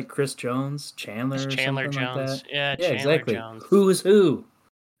almost like Chris Jones? Chandler or Chandler something Jones. like that? Yeah, Yeah, Chandler exactly. Jones. Who is who?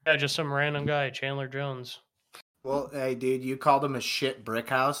 Yeah, just some random guy, Chandler Jones. Well, hey, dude, you called him a shit brick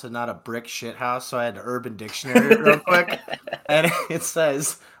house and not a brick shit house, so I had to Urban Dictionary real quick. And it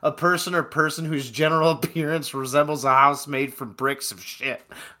says, a person or person whose general appearance resembles a house made from bricks of shit.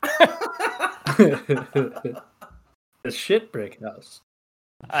 A shit brick house.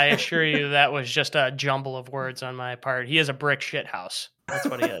 I assure you that was just a jumble of words on my part. He is a brick shit house. That's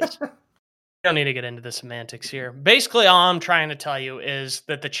what he is. We don't need to get into the semantics here. Basically, all I'm trying to tell you is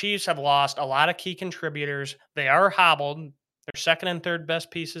that the Chiefs have lost a lot of key contributors. They are hobbled. Their second and third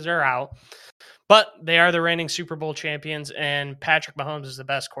best pieces are out. But they are the reigning Super Bowl champions, and Patrick Mahomes is the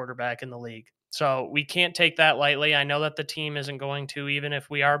best quarterback in the league. So we can't take that lightly. I know that the team isn't going to, even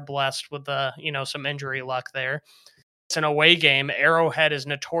if we are blessed with some injury luck there. It's an away game. Arrowhead is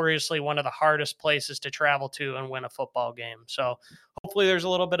notoriously one of the hardest places to travel to and win a football game. So hopefully there's a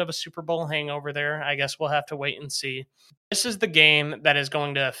little bit of a Super Bowl hangover there. I guess we'll have to wait and see. This is the game that is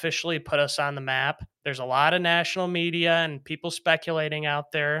going to officially put us on the map. There's a lot of national media and people speculating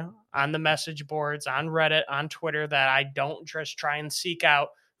out there on the message boards, on Reddit, on Twitter, that I don't just try and seek out,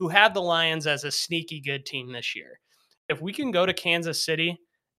 who have the Lions as a sneaky good team this year. If we can go to Kansas City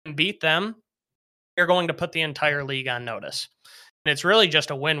and beat them, you're going to put the entire league on notice. And it's really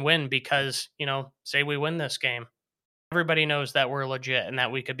just a win-win because, say we win this game, everybody knows that we're legit and that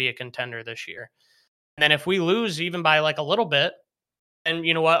we could be a contender this year. And then if we lose even by like a little bit, and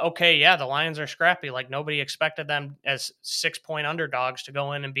you know what? Okay, yeah, the Lions are scrappy. Like nobody expected them as 6-point underdogs to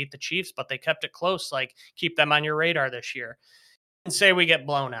go in and beat the Chiefs, but they kept it close. Like keep them on your radar this year. And say we get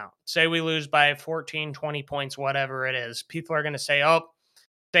blown out. Say we lose by 14, 20 points, whatever it is. People are going to say, oh,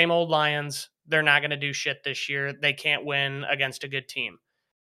 same old Lions. They're not going to do shit this year. They can't win against a good team.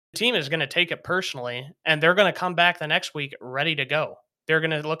 The team is going to take it personally, and they're going to come back the next week ready to go. They're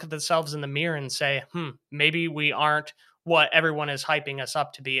going to look at themselves in the mirror and say, maybe we aren't what everyone is hyping us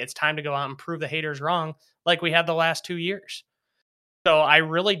up to be. It's time to go out and prove the haters wrong like we had the last 2 years. So I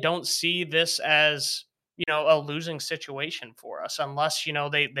really don't see this as, a losing situation for us unless,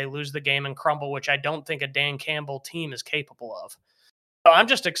 they lose the game and crumble, which I don't think a Dan Campbell team is capable of. So I'm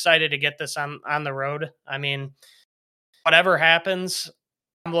just excited to get this on the road. I mean, whatever happens,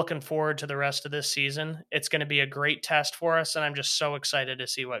 I'm looking forward to the rest of this season. It's going to be a great test for us, and I'm just so excited to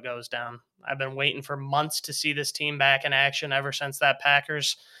see what goes down. I've been waiting for months to see this team back in action ever since that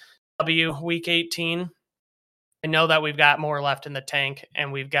Packers W Week 18. I know that we've got more left in the tank,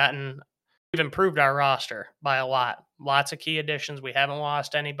 and we've improved our roster by a lot. Lots of key additions. We haven't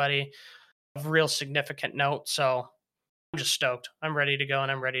lost anybody of real significant note, so I'm just stoked. I'm ready to go, and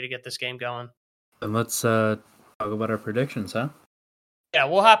I'm ready to get this game going. And let's talk about our predictions, huh? Yeah,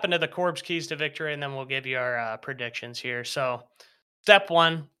 we'll hop into the Corb's keys to victory, and then we'll give you our predictions here. So, step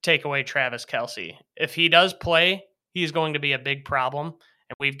 1, take away Travis Kelce. If he does play, he's going to be a big problem.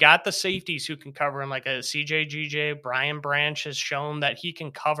 And we've got the safeties who can cover him, like a CJ GJ. Brian Branch has shown that he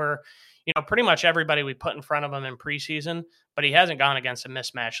can cover, pretty much everybody we put in front of him in preseason, but he hasn't gone against a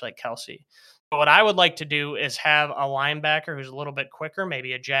mismatch like Kelce. But what I would like to do is have a linebacker who's a little bit quicker,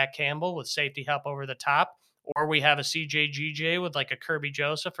 maybe a Jack Campbell with safety help over the top, or we have a CJ GJ with like a Kirby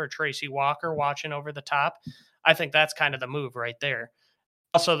Joseph or Tracy Walker watching over the top. I think that's kind of the move right there.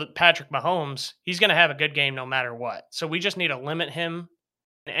 Also, Patrick Mahomes, he's going to have a good game no matter what. So we just need to limit him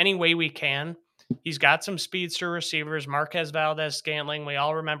in any way we can. He's got some speedster receivers, Marquez Valdez-Scantling. We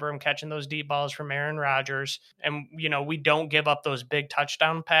all remember him catching those deep balls from Aaron Rodgers. And, we don't give up those big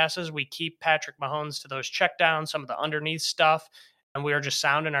touchdown passes. We keep Patrick Mahomes to those checkdowns, some of the underneath stuff, and we are just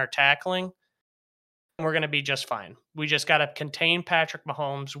sound in our tackling. We're going to be just fine. We just got to contain Patrick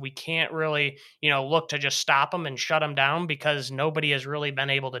Mahomes. We can't really, look to just stop him and shut him down because nobody has really been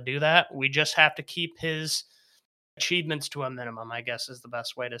able to do that. We just have to keep his achievements to a minimum, I guess is the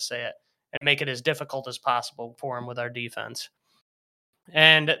best way to say it, and make it as difficult as possible for him with our defense.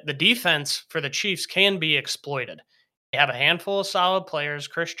 And the defense for the Chiefs can be exploited. They have a handful of solid players.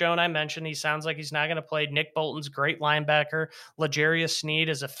 Chris Jones, I mentioned, he sounds like he's not going to play. Nick Bolton's a great linebacker. L'Jarius Sneed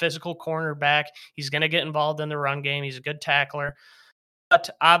is a physical cornerback. He's going to get involved in the run game. He's a good tackler. But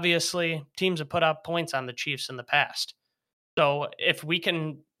obviously, teams have put up points on the Chiefs in the past. So if we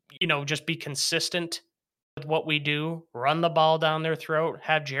can, just be consistent with what we do, run the ball down their throat,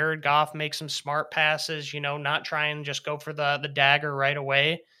 have Jared Goff make some smart passes, not try and just go for the dagger right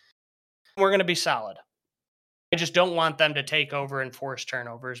away, we're going to be solid. I just don't want them to take over and force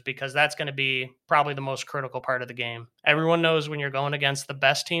turnovers, because that's going to be probably the most critical part of the game. Everyone knows when you're going against the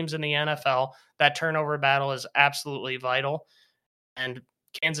best teams in the NFL, that turnover battle is absolutely vital. And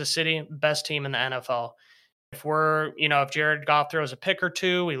Kansas City, best team in the NFL. If Jared Goff throws a pick or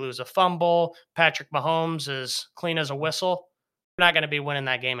two, we lose a fumble, Patrick Mahomes is clean as a whistle, we're not going to be winning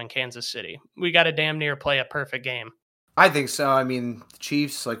that game in Kansas City. We got to damn near play a perfect game. I think so. I mean, the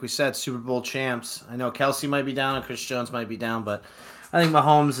Chiefs, like we said, Super Bowl champs. I know Kelsey might be down and Chris Jones might be down, but I think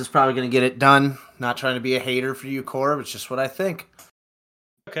Mahomes is probably going to get it done. Not trying to be a hater for you, Corb. It's just what I think.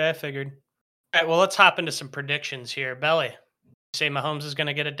 Okay, I figured. All right, well, let's hop into some predictions here. Belly, you say Mahomes is going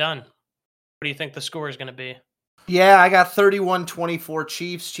to get it done. What do you think the score is going to be? Yeah, I got 31-24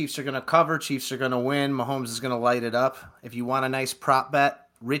 Chiefs. Chiefs are going to cover. Chiefs are going to win. Mahomes is going to light it up. If you want a nice prop bet,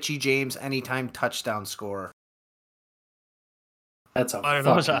 Richie James anytime touchdown scorer. That's a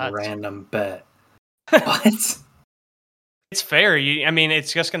fucking random bet. What? It's fair.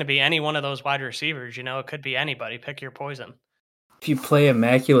 It's just going to be any one of those wide receivers. It could be anybody. Pick your poison. If you play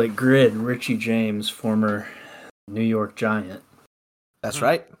Immaculate Grid, Richie James, former New York Giant. That's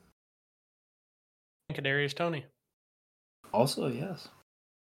right. Kadarius Toney. Also, yes.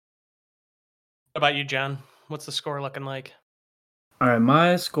 What about you, John? What's the score looking like? All right,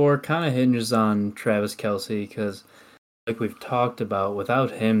 my score kind of hinges on Travis Kelce because, like we've talked about,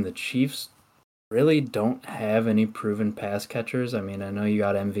 without him, the Chiefs really don't have any proven pass catchers. I mean, I know you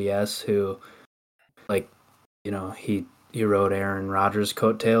got MVS who, he rode Aaron Rodgers'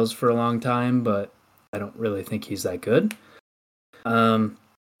 coattails for a long time, but I don't really think he's that good.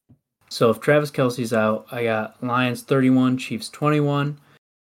 So if Travis Kelce's out, I got Lions 31, Chiefs 21.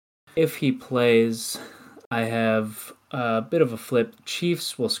 If he plays, I have a bit of a flip.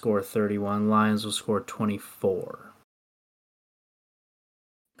 Chiefs will score 31, Lions will score 24.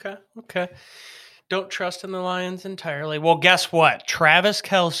 Okay. Don't trust in the Lions entirely. Well, guess what? Travis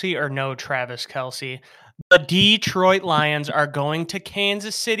Kelce or no Travis Kelce, the Detroit Lions are going to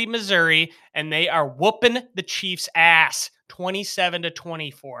Kansas City, Missouri, and they are whooping the Chiefs' ass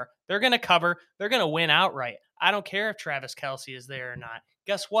 27-24. They're going to cover. They're going to win outright. I don't care if Travis Kelce is there or not.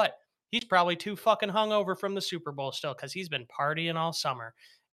 Guess what? He's probably too fucking hungover from the Super Bowl still because he's been partying all summer.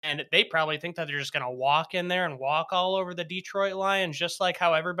 And they probably think that they're just going to walk in there and walk all over the Detroit Lions just like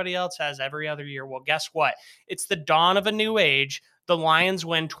how everybody else has every other year. Well, guess what? It's the dawn of a new age. The Lions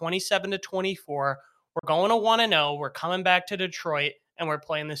win 27-24. We're going to 1-0. We're coming back to Detroit, and we're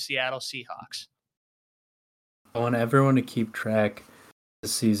playing the Seattle Seahawks. I want everyone to keep track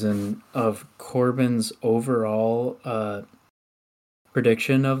this season of Corbin's overall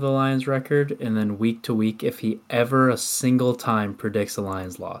prediction of the Lions record, and then week to week if he ever a single time predicts the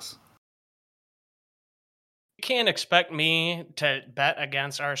Lions loss. You can't expect me to bet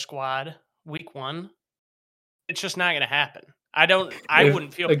against our squad week 1. It's just not going to happen. I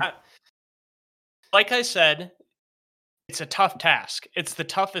wouldn't feel like I said, it's a tough task. It's the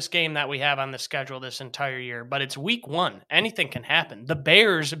toughest game that we have on the schedule this entire year, but it's week 1. Anything can happen. The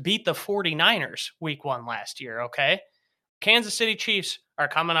Bears beat the 49ers week 1 last year, okay? Kansas City Chiefs are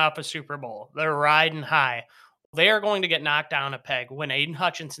coming off a Super Bowl. They're riding high. They are going to get knocked down a peg when Aiden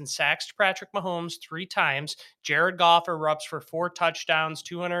Hutchinson sacks Patrick Mahomes 3 times. Jared Goff erupts for 4 touchdowns,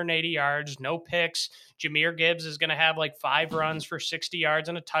 280 yards, no picks. Jahmyr Gibbs is going to have 5 runs for 60 yards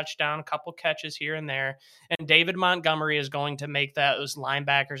and a touchdown, a couple catches here and there. And David Montgomery is going to make those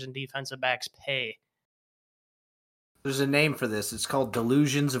linebackers and defensive backs pay. There's a name for this. It's called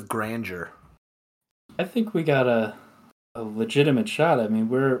Delusions of Grandeur. I think we got a legitimate shot. I mean,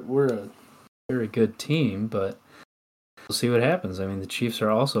 we're a very good team, but we'll see what happens. I mean, the Chiefs are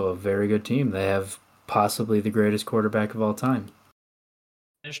also a very good team. They have possibly the greatest quarterback of all time.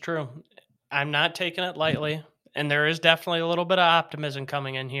 It's true. I'm not taking it lightly, and there is definitely a little bit of optimism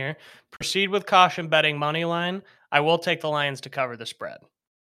coming in here. Proceed with caution betting money line. I will take the Lions to cover the spread.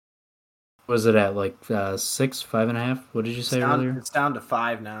 Was it at 6, 5.5? What did you say earlier? It's down to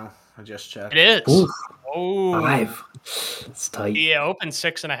 5 now. I just checked. It is. Oof. Oh, 5. It's tight. Yeah, open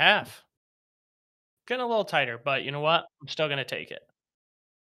 6.5. getting a little tighter, but you know what? I'm still going to take it.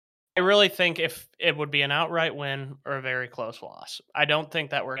 I really think if it would be an outright win or a very close loss. I don't think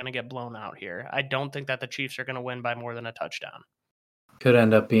that we're going to get blown out here. I don't think that the Chiefs are going to win by more than a touchdown. Could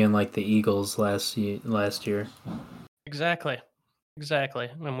end up being like the Eagles last year. Exactly.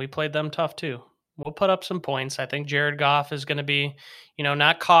 And we played them tough too. We'll put up some points. I think Jared Goff is going to be,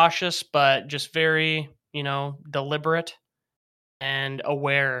 not cautious, but just very, deliberate and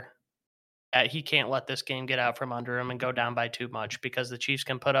aware that he can't let this game get out from under him and go down by too much, because the Chiefs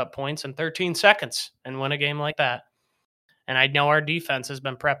can put up points in 13 seconds and win a game like that. And I know our defense has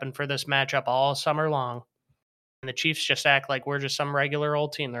been prepping for this matchup all summer long. And the Chiefs just act like we're just some regular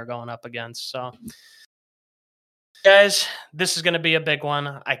old team they're going up against. So, guys, this is going to be a big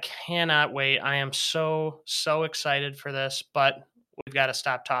one. I cannot wait. I am so excited for this, but we've got to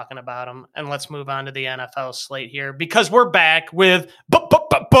stop talking about them. And let's move on to the NFL slate here, because we're back with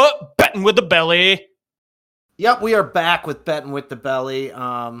Betting with the Belly. Yep, we are back with Betting with the Belly.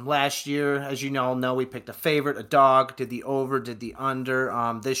 Last year, as you all know, we picked a favorite, a dog, did the over, did the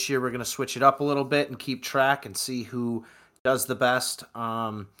under. This year, we're going to switch it up a little bit and keep track and see who does the best.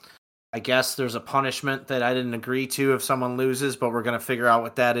 I guess there's a punishment that I didn't agree to if someone loses, but we're going to figure out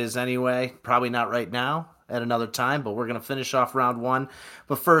what that is anyway. Probably not right now, at another time, but we're going to finish off round one.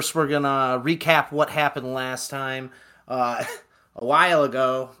 But first, we're going to recap what happened last time. A while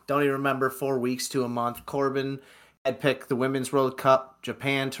ago, don't even remember, 4 weeks to a month, Corbin had picked the Women's World Cup,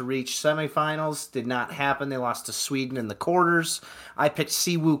 Japan to reach semifinals. Did not happen. They lost to Sweden in the quarters. I picked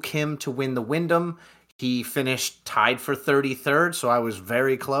Siwoo Kim to win the Wyndham. He finished tied for 33rd, so I was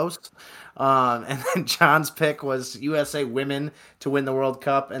very close. And then John's pick was USA Women to win the World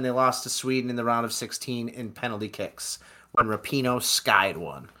Cup, and they lost to Sweden in the round of 16 in penalty kicks when Rapinoe skied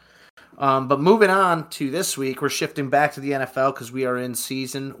one. But moving on to this week, we're shifting back to the NFL because we are in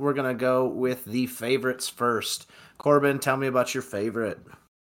season. We're going to go with the favorites first. Corbin, tell me about your favorite.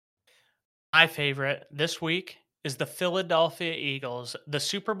 My favorite this week is the Philadelphia Eagles, the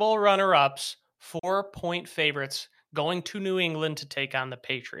Super Bowl runner-ups, 4-point favorites going to New England to take on the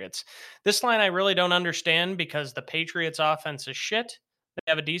Patriots. This line I really don't understand because the Patriots offense is shit. They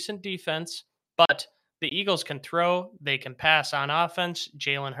have a decent defense, but the Eagles can throw, they can pass on offense.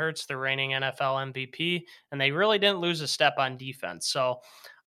 Jalen Hurts, the reigning NFL MVP, and they really didn't lose a step on defense. So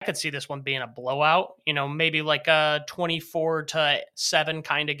I could see this one being a blowout, maybe like a 24-7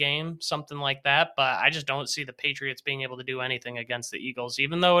 kind of game, something like that. But I just don't see the Patriots being able to do anything against the Eagles,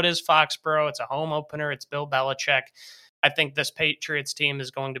 even though it is Foxborough, it's a home opener, it's Bill Belichick. I think this Patriots team is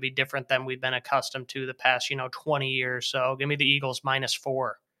going to be different than we've been accustomed to the past, 20 years. So give me the Eagles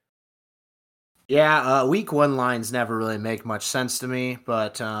 -4. Yeah, week one lines never really make much sense to me,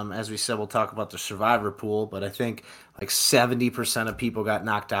 but as we said, we'll talk about the survivor pool, but I think like 70% of people got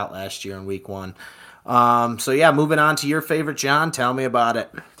knocked out last year in week one. So yeah, moving on to your favorite, John, tell me about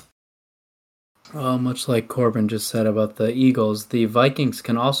it. Well, much like Corbin just said about the Eagles, the Vikings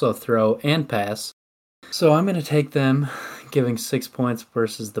can also throw and pass. So I'm going to take them, giving 6 points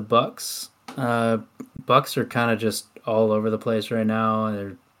versus the Bucs. Bucs are kind of just all over the place right now.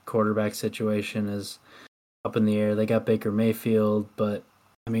 Their quarterback situation is up in the air. They got Baker Mayfield, but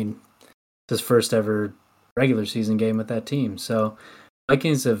I mean, it's his first ever regular season game with that team. So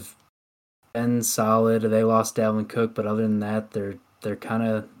Vikings have been solid. They lost Dalvin Cook, but other than that, they're kind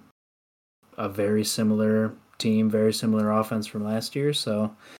of a very similar team, very similar offense from last year.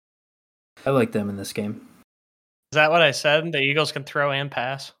 So I like them in this game. Is that what I said? The Eagles can throw and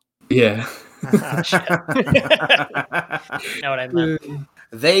pass? Yeah. Oh, shit. You know what I meant.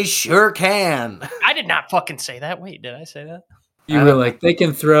 They sure can. I did not fucking say that. Wait, did I say that? You were like, they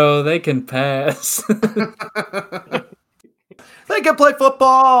can throw, they can pass. They can play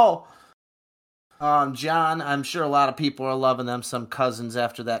football. John, I'm sure a lot of people are loving them some Cousins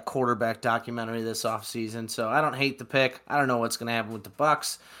after that quarterback documentary this offseason, so I don't hate the pick. I don't know what's going to happen with the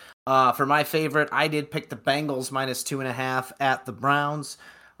Bucs. For my favorite, I did pick the Bengals -2.5 at the Browns.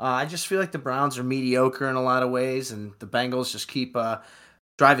 I just feel like the Browns are mediocre in a lot of ways, and the Bengals just keep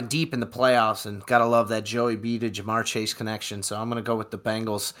driving deep in the playoffs, and gotta love that Joey B to Jamar Chase connection, so I'm going to go with the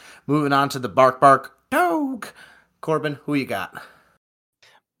Bengals. Moving on to the bark dog. Corbin, who you got?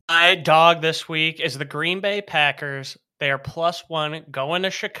 My dog this week is the Green Bay Packers. They are +1 going to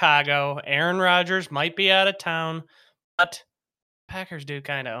Chicago. Aaron Rodgers might be out of town, but Packers do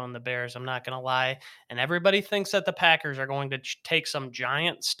kind of own the Bears, I'm not going to lie. And everybody thinks that the Packers are going to take some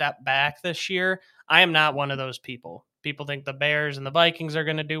giant step back this year. I am not one of those people. People think the Bears and the Vikings are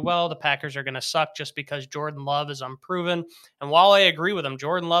going to do well. The Packers are going to suck just because Jordan Love is unproven. And while I agree with him,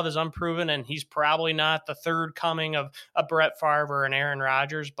 Jordan Love is unproven, and he's probably not the third coming of a Brett Favre or an Aaron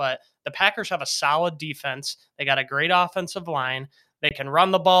Rodgers, but the Packers have a solid defense. They got a great offensive line. They can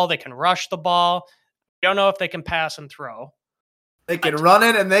run the ball. They can rush the ball. I don't know if they can pass and throw. They can run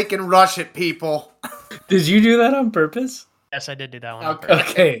it and they can rush it, people. Did you do that on purpose? Yes, I did do that one.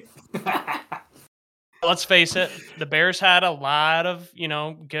 Okay. Let's face it, the Bears had a lot of,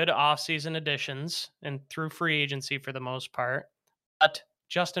 good offseason additions and through free agency for the most part. But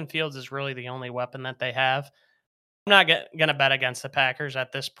Justin Fields is really the only weapon that they have. I'm not going to bet against the Packers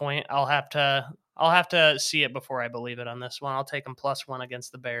at this point. I'll have to see it before I believe it on this one. I'll take them +1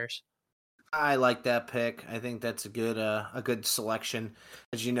 against the Bears. I like that pick. I think that's a good selection.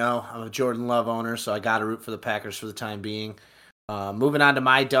 As you know, I'm a Jordan Love owner, so I got to root for the Packers for the time being. Moving on to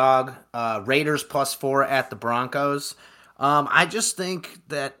my dog, Raiders +4 at the Broncos. I just think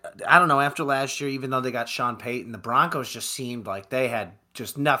that, I don't know, after last year, even though they got Sean Payton, the Broncos just seemed like they had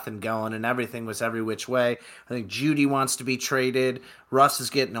just nothing going and everything was every which way. I think Judy wants to be traded. Russ is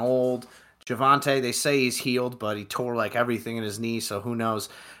getting old. Javonte, they say he's healed, but he tore like everything in his knee, so who knows.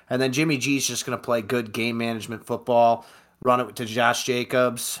 And then Jimmy G's just going to play good game management football, run it to Josh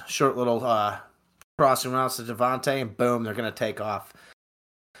Jacobs, short little crossing routes to Javonte, and boom, they're going to take off.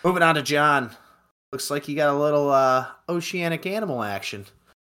 Moving on to John. Looks like you got a little oceanic animal action.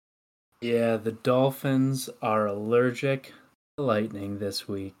 Yeah, the Dolphins are allergic to lightning this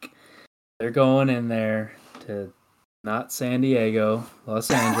week. They're going in there to not San Diego, Los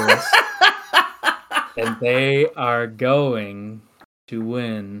Angeles. And they are going to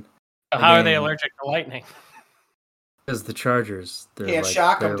win. How are they allergic to lightning? Because the Chargers, Can't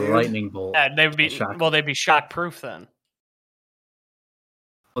shock them, dude. lightning bolt. Yeah, they'd be shock proof then.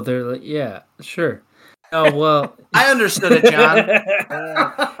 Well, they're like, yeah, sure. Oh well, I understood it, John.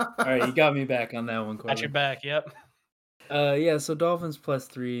 All right, you got me back on that one. Corbin. Got your back. Yep. Yeah. So Dolphins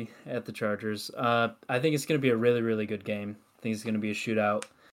 +3 at the Chargers. I think it's going to be a really, really good game. I think it's going to be a shootout.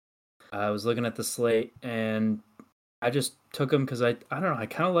 I was looking at the slate and I just took them because I don't know. I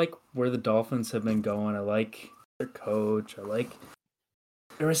kind of like where the Dolphins have been going. I like their coach. I like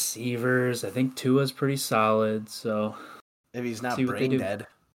the receivers. I think Tua's pretty solid. So maybe he's not brain dead.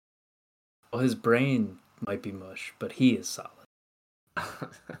 Well, his brain might be mush, but he is solid.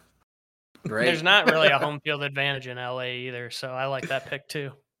 Great. There's not really a home field advantage in LA either, so I like that pick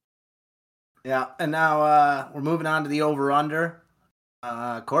too. Yeah, and now we're moving on to the over-under.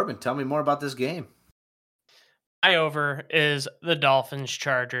 Corbin, tell me more about this game. My over is the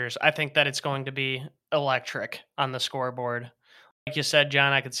Dolphins-Chargers. I think that it's going to be electric on the scoreboard. Like you said,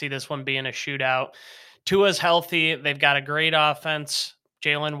 John, I could see this one being a shootout. Tua's healthy. They've got a great offense.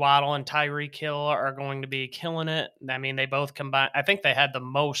 Jalen Waddle and Tyreek Hill are going to be killing it. I mean, they both combined. I think they had the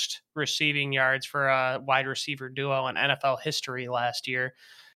most receiving yards for a wide receiver duo in NFL history last year.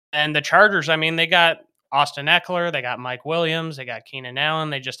 And the Chargers, I mean, they got Austin Eckler, they got Mike Williams, they got Keenan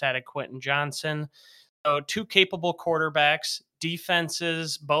Allen, they just added Quentin Johnson. So two capable quarterbacks.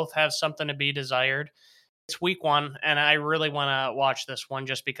 Defenses both have something to be desired. It's week 1, and I really want to watch this one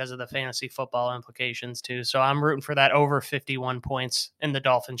just because of the fantasy football implications too. So I'm rooting for that over 51 points in the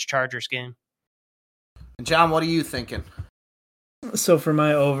Dolphins-Chargers game. John, what are you thinking? So for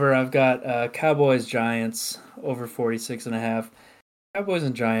my over, I've got Cowboys-Giants over 46.5. Cowboys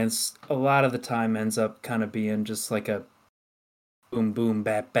and Giants, a lot of the time ends up kind of being just like a boom, boom,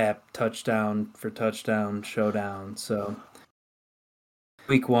 bap, bap, touchdown for touchdown showdown. So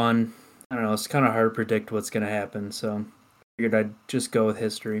week 1, I don't know, it's kind of hard to predict what's going to happen. So I figured I'd just go with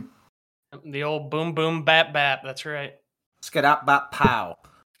history. The old boom, boom, bap, bap. That's right. Skadap, bap, pow.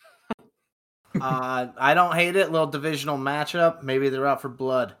 I don't hate it. Little divisional matchup. Maybe they're out for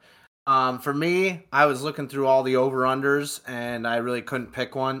blood. For me, I was looking through all the over-unders, and I really couldn't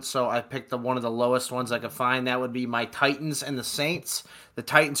pick one, so I picked one of the lowest ones I could find. That would be my Titans and the Saints. The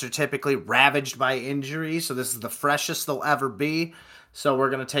Titans are typically ravaged by injury, so this is the freshest they'll ever be. So we're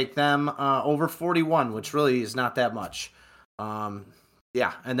going to take them over 41, which really is not that much.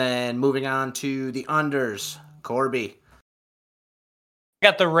 Yeah, and then moving on to the unders. Corby.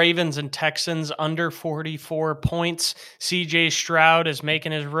 Got the Ravens and Texans under 44 points. CJ Stroud is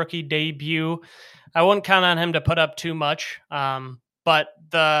making his rookie debut. I wouldn't count on him to put up too much, but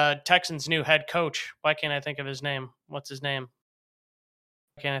the Texans' new head coach, why can't I think of his name? What's his name?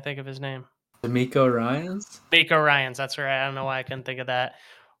 Why can't I think of his name? D'Amico Ryans? D'Amico Ryans, that's right. I don't know why I couldn't think of that.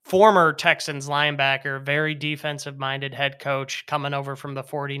 Former Texans linebacker, very defensive-minded head coach coming over from the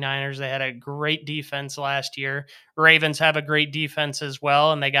 49ers. They had a great defense last year. Ravens have a great defense as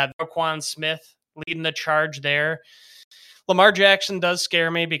well, and they got Roquan Smith leading the charge there. Lamar Jackson does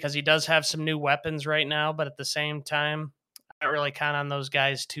scare me because he does have some new weapons right now, but at the same time, I don't really count on those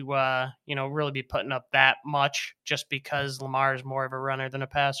guys to, really be putting up that much just because Lamar is more of a runner than a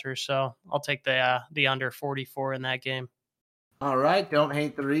passer. So I'll take the under 44 in that game. All right, don't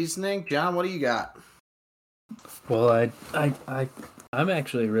hate the reasoning. John, what do you got? Well, I'm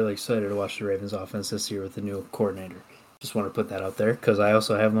actually really excited to watch the Ravens offense this year with the new coordinator. Just want to put that out there because I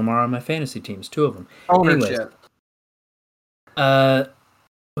also have Lamar on my fantasy teams, 2 of them. Ownership. Anyways,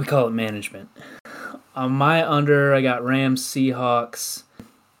 we call it management. On my under, I got Rams, Seahawks.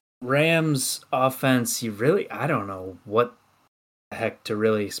 Rams offense, I don't know what the heck to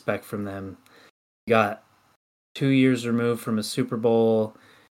really expect from them. You got 2 years removed from a Super Bowl.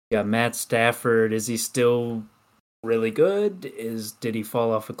 You got Matt Stafford. Is he still really good? Did he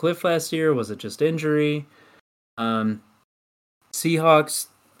fall off a cliff last year? Was it just injury? Seahawks,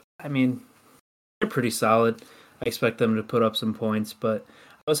 I mean, they're pretty solid. I expect them to put up some points, but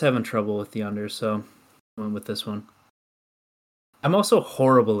I was having trouble with the under, so I went with this one. I'm also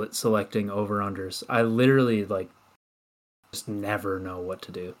horrible at selecting over-unders. I literally, just never know what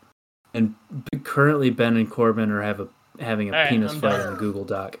to do. And currently Ben and Corbin are having a penis fight in the Google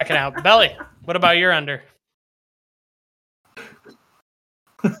Doc. Checking out. Belly, what about your under?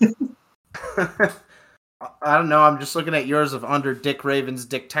 I don't know. I'm just looking at yours of under Dick Ravens,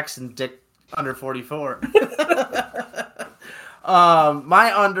 Dick Texans, Dick under 44.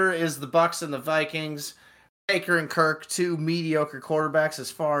 My under is the Bucs and the Vikings. Baker and Kirk, 2 mediocre quarterbacks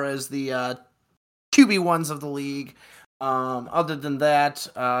as far as the QB1s of the league. Other than that,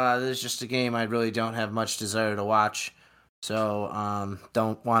 this is just a game I really don't have much desire to watch. So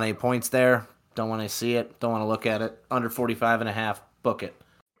don't want any points there. Don't want to see it. Don't want to look at it. Under 45.5. Book it.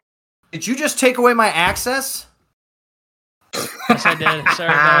 Did you just take away my access? Yes, I did.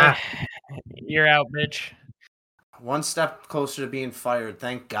 Sorry, Belly. You're out, bitch. One step closer to being fired.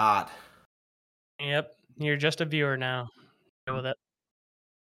 Thank God. Yep. You're just a viewer now. Deal with it.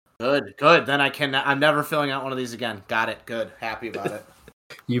 Good. Then I'm never filling out one of these again. Got it. Good. Happy about it.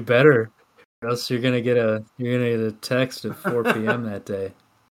 You better, or else you're gonna get a text at 4 p.m. that day.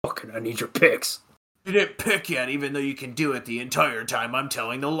 Fucking, I need your picks. You didn't pick yet, even though you can do it the entire time I'm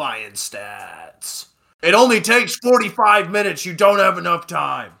telling the Lion stats. It only takes 45 minutes. You don't have enough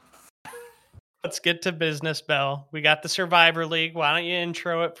time. Let's get to business, Bell. We got the Survivor League. Why don't you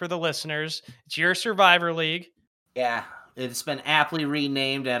intro it for the listeners? It's your Survivor League. Yeah, it's been aptly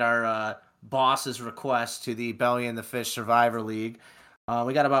renamed at our boss's request to the Belly and the Fish Survivor League.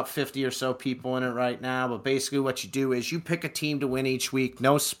 We got about 50 or so people in it right now, but basically what you do is you pick a team to win each week.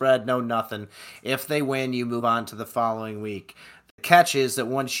 No spread, no nothing. If they win, you move on to the following week. The catch is that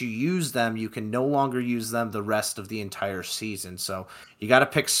once you use them, you can no longer use them the rest of the entire season. So you got to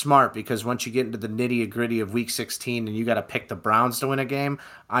pick smart, because once you get into the nitty-gritty of week 16 and you got to pick the Browns to win a game,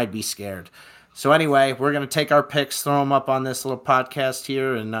 I'd be scared. So anyway, we're going to take our picks, throw them up on this little podcast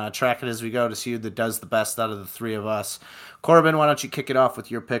here, and track it as we go to see who does the best out of the 3 of us. Corbin, why don't you kick it off with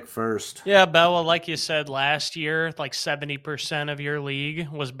your pick first? Yeah, Bella, like you said last year, 70% of your league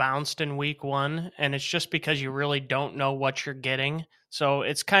was bounced in week 1, and it's just because you really don't know what you're getting. So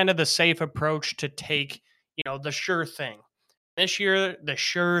it's kind of the safe approach to take, the sure thing. This year, the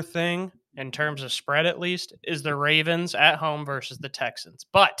sure thing, in terms of spread at least, is the Ravens at home versus the Texans.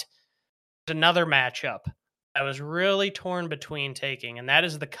 But there's another matchup I was really torn between taking, and that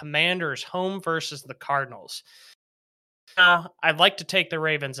is the Commanders home versus the Cardinals. Now, I'd like to take the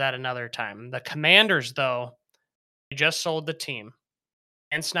Ravens at another time. The Commanders, though, they just sold the team.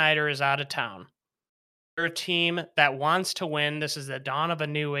 Dan Snyder is out of town. They're a team that wants to win. This is the dawn of a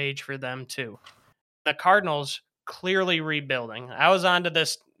new age for them, too. The Cardinals clearly rebuilding. I was onto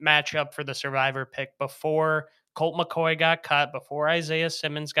this matchup for the Survivor pick before Colt McCoy got cut, before Isaiah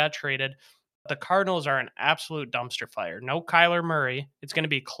Simmons got traded. The Cardinals are an absolute dumpster fire. No Kyler Murray. It's going to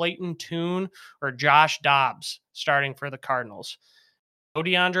be Clayton Tune or Josh Dobbs starting for the Cardinals. No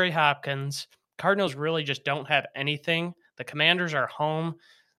DeAndre Hopkins. Cardinals really just don't have anything. The Commanders are home.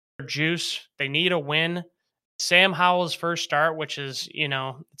 They're juice. They need a win. Sam Howell's first start, which is,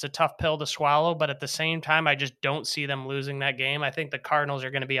 it's a tough pill to swallow, but at the same time, I just don't see them losing that game. I think the Cardinals are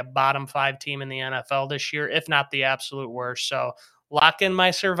going to be a bottom 5 team in the NFL this year, if not the absolute worst. So lock in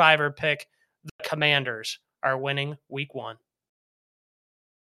my Survivor pick. The Commanders are winning week 1.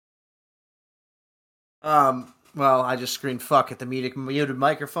 Well, I just screamed fuck at the muted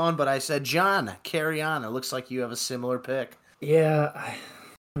microphone, but I said, John, carry on. It looks like you have a similar pick. Yeah,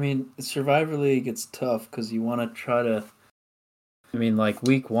 I mean, Survivor League, it's tough because you want to try to,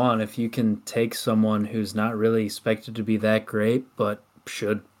 week 1, if you can take someone who's not really expected to be that great, but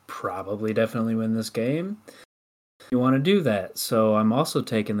should probably definitely win this game, you want to do that. So I'm also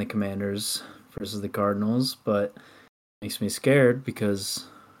taking the Commanders versus the Cardinals, but it makes me scared because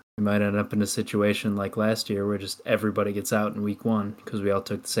we might end up in a situation like last year where just everybody gets out in week 1 because we all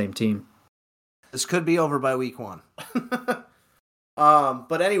took the same team. This could be over by week 1.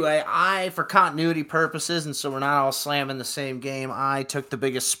 But anyway, for continuity purposes, and so we're not all slamming the same game, I took the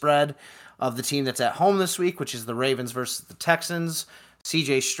biggest spread of the team that's at home this week, which is the Ravens versus the Texans.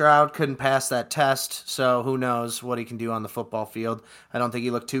 CJ Stroud couldn't pass that test, so who knows what he can do on the football field. I don't think he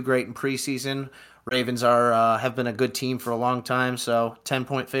looked too great in preseason. Ravens have been a good team for a long time, so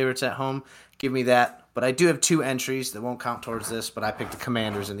 10-point favorites at home. Give me that. But I do have 2 entries that won't count towards this, but I picked the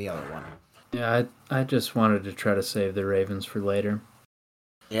Commanders in the other one. Yeah, I just wanted to try to save the Ravens for later.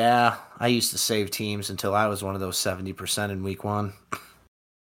 Yeah, I used to save teams until I was one of those 70% in week 1.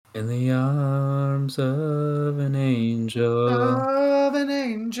 In the arms of an angel. Of an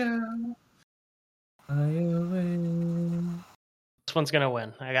angel. This one's going to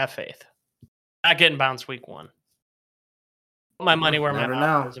win. I got faith. Not getting bounced week 1. Put my money where my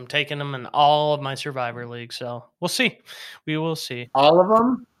mouth is. I'm taking them in all of my Survivor League, so we'll see. We will see. All of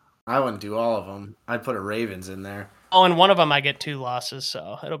them? I wouldn't do all of them. I'd put a Ravens in there. Oh, and one of them I get 2 losses,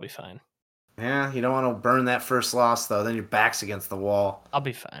 so it'll be fine. Yeah, you don't want to burn that first loss, though. Then your back's against the wall. I'll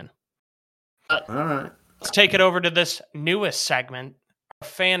be fine. All right. Let's take it over to this newest segment,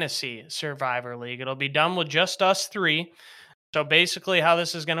 Fantasy Survivor League. It'll be done with just us 3. So basically how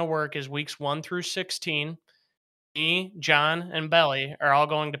this is going to work is weeks 1 through 16. Me, John, and Belly are all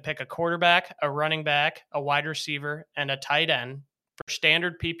going to pick a quarterback, a running back, a wide receiver, and a tight end for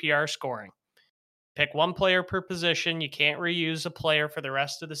standard PPR scoring. Pick 1 player per position. You can't reuse a player for the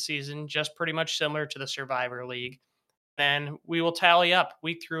rest of the season, just pretty much similar to the Survivor League. Then we will tally up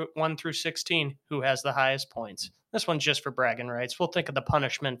week 1 through 16 who has the highest points. This one's just for bragging rights. We'll think of the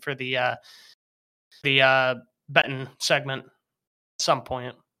punishment for the betting segment at some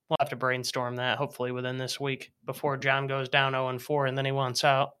point. We'll have to brainstorm that hopefully within this week before John goes down 0-4 and then he wants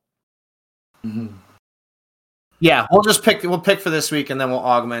out. Mm-hmm. Yeah, we'll pick for this week and then we'll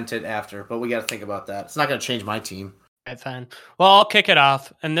augment it after. But we got to think about that. It's not going to change my team. All right, fine. Well, I'll kick it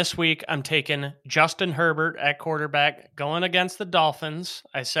off. And this week I'm taking Justin Herbert at quarterback going against the Dolphins.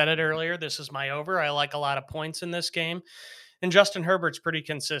 I said it earlier. This is my over. I like a lot of points in this game. And Justin Herbert's pretty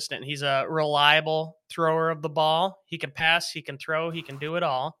consistent. He's a reliable thrower of the ball. He can pass, he can throw, he can do it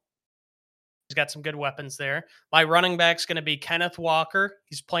all. He's got some good weapons there. My running back's going to be Kenneth Walker.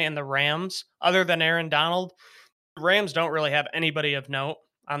 He's playing the Rams. Other than Aaron Donald, the Rams don't really have anybody of note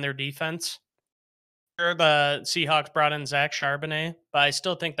on their defense. Sure, the Seahawks brought in Zach Charbonnet, but I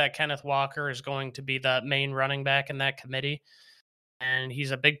still think that Kenneth Walker is going to be the main running back in that committee. And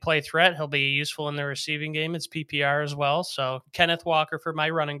he's a big play threat. He'll be useful in the receiving game. It's PPR as well. So Kenneth Walker for my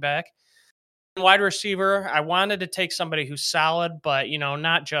running back. Wide receiver, I wanted to take somebody who's solid, but,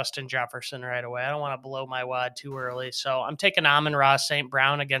 not Justin Jefferson right away. I don't want to blow my wad too early. So I'm taking Amon-Ra St.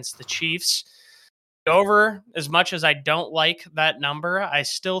 Brown against the Chiefs. Over, as much as I don't like that number, I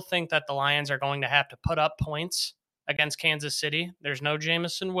still think that the Lions are going to have to put up points against Kansas City. There's no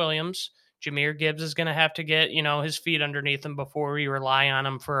Jameson Williams. Jahmyr Gibbs is going to have to get, his feet underneath him before we rely on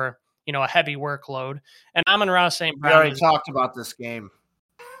him for, a heavy workload. And Amon-Ra St. Brown. We already talked about this game.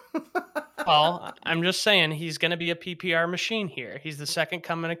 Well, I'm just saying he's going to be a PPR machine here. He's the second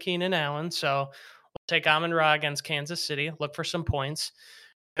coming of Keenan Allen. So we'll take Amon-Ra against Kansas City, look for some points.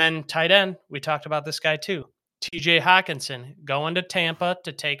 Then tight end, we talked about this guy too. TJ Hawkinson going to Tampa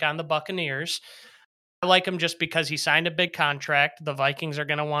to take on the Buccaneers. I like him just because he signed a big contract. The Vikings are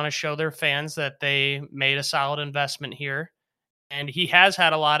going to want to show their fans that they made a solid investment here. And he has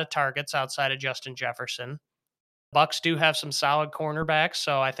had a lot of targets outside of Justin Jefferson. Bucks do have some solid cornerbacks,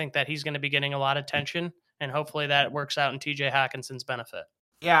 so I think that he's going to be getting a lot of attention, and hopefully that works out in TJ Hawkinson's benefit.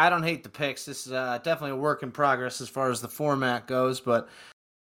 Yeah, I don't hate the picks. This is definitely a work in progress as far as the format goes, but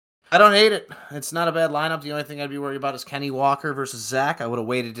I don't hate it. It's not a bad lineup. The only thing I'd be worried about is Kenny Walker versus Zach. I would have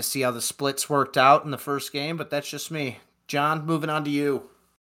waited to see how the splits worked out in the first game, but that's just me. John, moving on to you.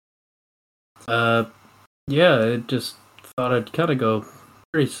 Yeah, I just thought I'd kind of go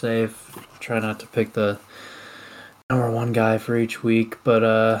pretty safe. Try not to pick the number 1 guy for each week,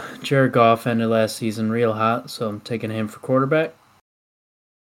 but Jared Goff ended last season real hot, so I'm taking him for quarterback.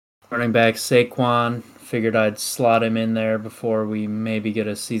 Running back Saquon, figured I'd slot him in there before we maybe get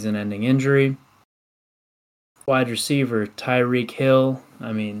a season-ending injury. Wide receiver Tyreek Hill,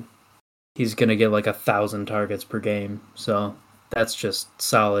 he's going to get like 1,000 targets per game, so that's just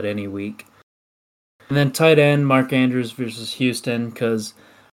solid any week. And then tight end Mark Andrews versus Houston, because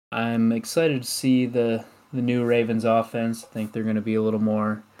I'm excited to see the new Ravens offense. I think they're going to be a little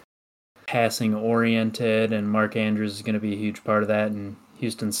more passing oriented, and Mark Andrews is going to be a huge part of that, and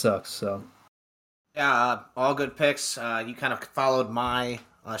Houston sucks. So Yeah, all good picks. You kind of followed my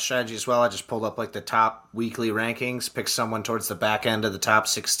strategy as well. I just pulled up like the top weekly rankings, picked someone towards the back end of the top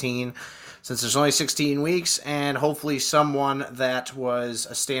 16, since there's only 16 weeks, and hopefully someone that was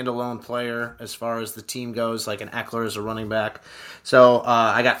a standalone player as far as the team goes, like an Eckler as a running back. So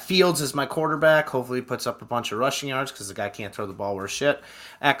I got Fields as my quarterback. Hopefully he puts up a bunch of rushing yards because the guy can't throw the ball worth shit.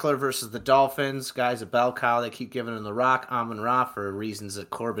 Eckler versus the Dolphins. Guy's a bell cow. They keep giving him the rock, Amon-Ra, for reasons that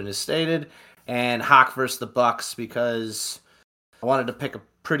Corbin has stated. And Hawk versus the Bucks because I wanted to pick a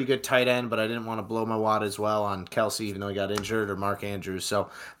pretty good tight end, but I didn't want to blow my wad as well on Kelsey, even though he got injured, or Mark Andrews.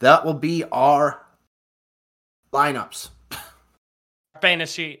 So that will be our lineups.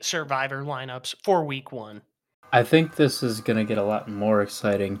 Fantasy Survivor lineups for week 1. I think this is going to get a lot more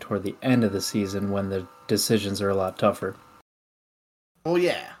exciting toward the end of the season when the decisions are a lot tougher. Oh,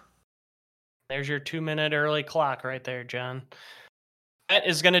 yeah. There's your 2-minute early clock right there, John. That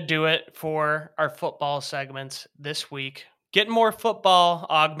is going to do it for our football segments this week. Getting more football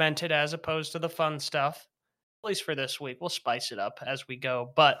augmented as opposed to the fun stuff. At least for this week. We'll spice it up as we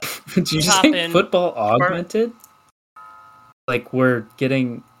go. But Did you say football augmented? Like we're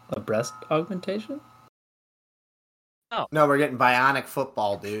getting a breast augmentation? No, we're getting bionic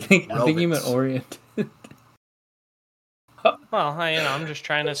football, dude. I think you meant oriented. Well, I'm just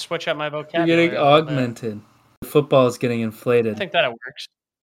trying to switch up my vocabulary. You're getting augmented. Football is getting inflated. I think that works.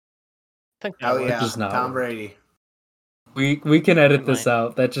 Yeah, Tom Brady. We can edit this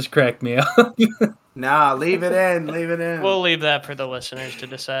out. That just cracked me up. Nah, leave it in. Leave it in. We'll leave that for the listeners to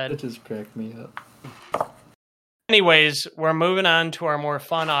decide. That just cracked me up. Anyways, we're moving on to our more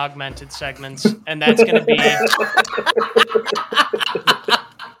fun augmented segments, and that's going to be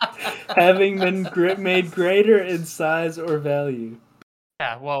having been made greater in size or value.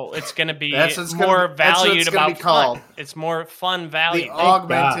 Yeah, well, it's going to be more valued about fun. It's more fun value. The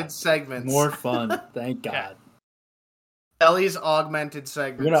augmented segments. More fun. Thank God. Yeah. Ellie's augmented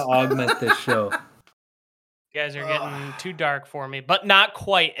segments. We're going to augment this show. You guys are getting too dark for me, but not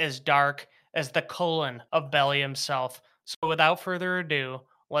quite as dark as the colon of Belly himself. So without further ado,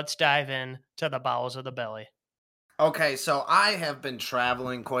 let's dive in to the bowels of the belly. Okay, so I have been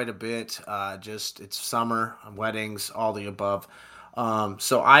traveling quite a bit. It's summer, weddings, all the above.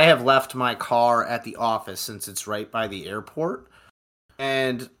 So I have left my car at the office since it's right by the airport.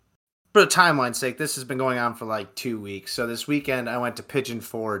 And for the timeline's sake, this has been going on for like 2 weeks. So this weekend I went to Pigeon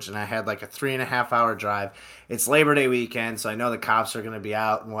Forge and I had like a 3.5 hour drive. It's Labor Day weekend, so I know the cops are going to be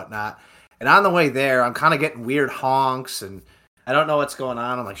out and whatnot. And on the way there, I'm kind of getting weird honks and I don't know what's going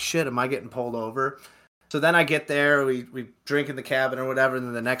on. I'm like, shit, am I getting pulled over? So then I get there, we drink in the cabin or whatever, and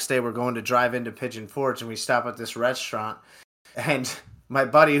then the next day we're going to drive into Pigeon Forge and we stop at this restaurant. And my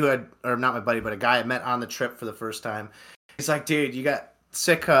buddy not my buddy, but a guy I met on the trip for the first time, he's like, dude, you got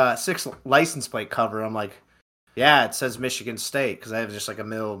sick license plate cover. I'm like, yeah, it says Michigan State, because I have just like a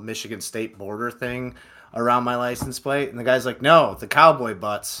middle Michigan State border thing around my license plate. And the guy's like, no, the cowboy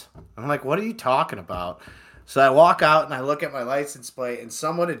butts. I'm like, what are you talking about? So I walk out and I look at my license plate, and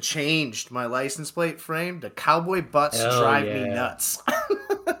someone had changed my license plate frame to cowboy butts drive me nuts.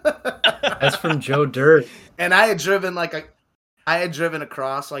 That's from Joe Dirt. And I had driven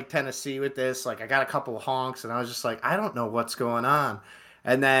across like Tennessee with this. Like I got a couple of honks and I was just like, I don't know what's going on.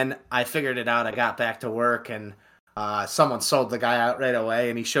 And then I figured it out. I got back to work and someone sold the guy out right away,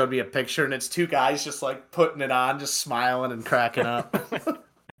 and he showed me a picture, and it's two guys just like putting it on, just smiling and cracking up.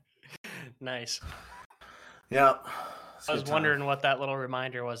 Nice. Yep. I was wondering what that little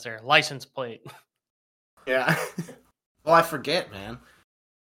reminder was there. License plate. Yeah. Well, I forget, man.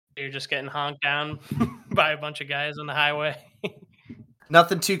 You're just getting honked down by a bunch of guys on the highway.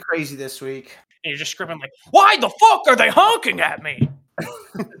 Nothing too crazy this week. And you're just screaming like, why the fuck are they honking at me?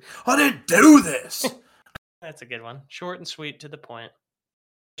 I didn't do this. That's a good one. Short and sweet, to the point.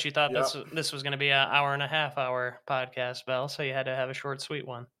 You thought this was going to be an hour and a half hour podcast, Bell, so you had to have a short, sweet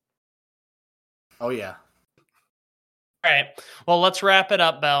one. Oh, yeah. All right. Well, let's wrap it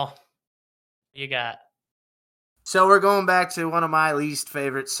up, Bell. You got. So we're going back to one of my least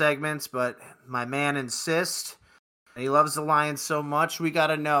favorite segments, but my man insists. He loves the Lions so much, we got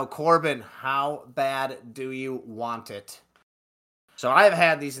to know, Corbin, how bad do you want it? So I've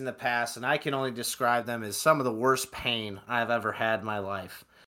had these in the past, and I can only describe them as some of the worst pain I've ever had in my life.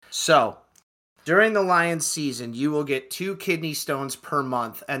 So, during the Lions season, you will get 2 kidney stones per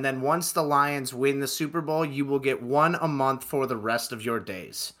month, and then once the Lions win the Super Bowl, you will get 1 a month for the rest of your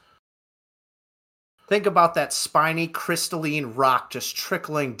days. Think about that spiny, crystalline rock just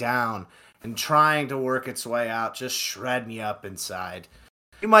trickling down and trying to work its way out, just shredding you up inside.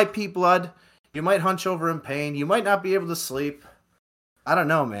 You might pee blood. You might hunch over in pain. You might not be able to sleep. I don't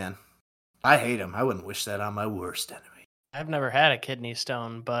know, man. I hate him. I wouldn't wish that on my worst enemy. I've never had a kidney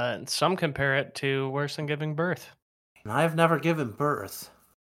stone, but some compare it to worse than giving birth. And I've never given birth.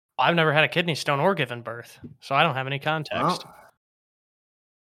 I've never had a kidney stone or given birth, so I don't have any context. Well,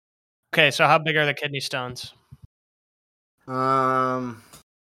 okay, so how big are the kidney stones? They well,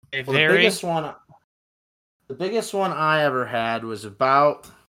 vary. the biggest one I ever had was about.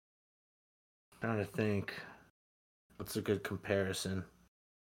 I'm trying to think. What's a good comparison?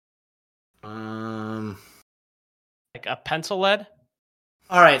 Like a pencil lead?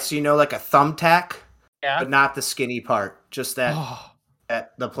 All right, so like a thumbtack, Yeah. but not the skinny part, just that Oh,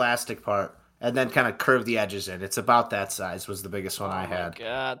 the plastic part, and then kind of curve the edges in. It's about that size. Was the biggest one I my had.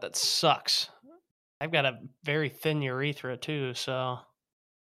 God, that sucks. I've got a very thin urethra too, so.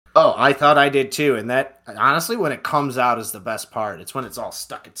 Oh, I thought I did too, and that honestly, when it comes out, is the best part. It's when it's all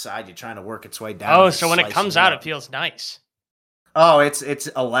stuck inside. You're trying to work its way down. Oh, and so when it slice comes out, up. it feels nice. Oh, it's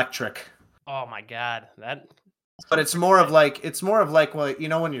electric. Oh my God, that. But it's more of like well,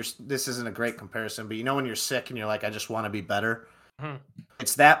 when you're, this isn't a great comparison, but when you're sick and you're like, I just want to be better. Mhm.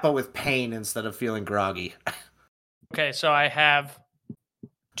 It's that, but with pain instead of feeling groggy. Okay, so I have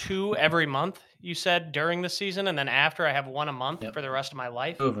 2 every month, you said, during the season, and then after I have 1 a month Yep. for the rest of my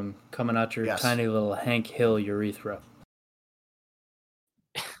life. 2 of them coming out your Yes. tiny little Hank Hill urethra.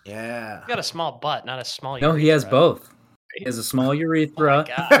 Yeah. He's got a small butt, not a small No, urethra. he has both. He has a small urethra,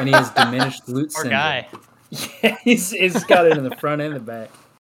 God. and he has diminished glute Poor syndrome. guy. Yeah, he's got it in the front and the back.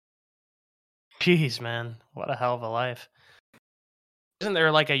 Jeez, man. What a hell of a life. Isn't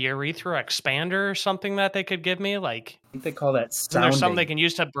there like a urethra expander or something that they could give me? Like, I think they call that isn't there something they sounding. can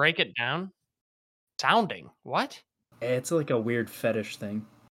use to break it down? Sounding. What? It's like a weird fetish thing.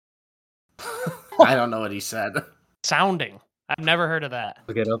 I don't know what he said. Sounding. I've never heard of that.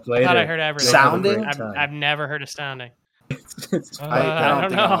 Look it up I later. thought I heard everything. You'll have a Sounding? great time. I've never heard of sounding. It's I I don't don't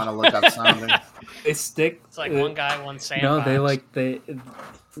think I know. want to look up sounding. they stick. It's like one guy, one sandbox. No, they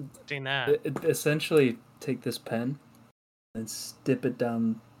Seen that. essentially take this pen and dip it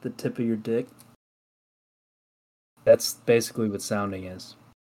down the tip of your dick. That's basically what sounding is.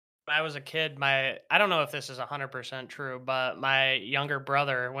 When I was a kid, I don't know if this is 100% true, but my younger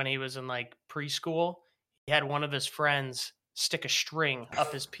brother, when he was in like preschool, he had one of his friends stick a string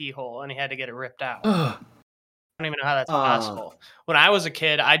up his pee hole and he had to get it ripped out. I don't even know how that's possible. When I was a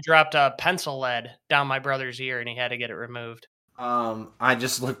kid, I dropped a pencil lead down my brother's ear and he had to get it removed. I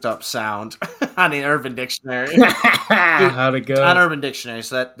just looked up sound on the Urban Dictionary. How'd it go? On Urban Dictionary,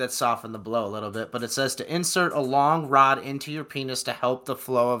 so that softened the blow a little bit. But it says to insert a long rod into your penis to help the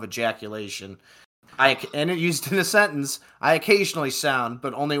flow of ejaculation. And it used in a sentence, I occasionally sound,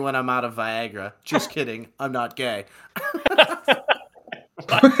 but only when I'm out of Viagra. Just kidding, I'm not gay.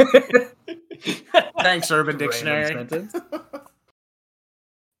 Thanks, Urban Dictionary. Random sentence.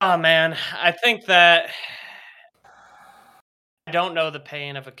 Oh man, I think that I don't know the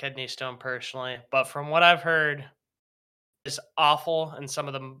pain of a kidney stone personally, but from what I've heard, it's awful and some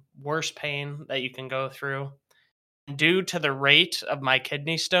of the worst pain that you can go through. Due to the rate of my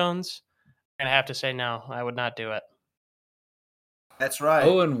kidney stones, I'm gonna have to say no. I would not do it. That's right.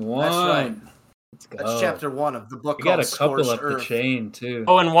 0-1. That's right. Let's go. That's chapter 1 of the book We called got a couple Scorched up the Earth. chain too.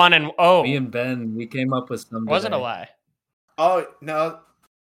 0-1 and oh, Me and Ben, we came up with some. was it a today. lie? Oh, no.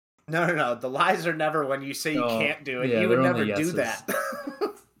 No. The lies are never when you say you No. can't do it. Yeah, You would they're never only do yeses. that.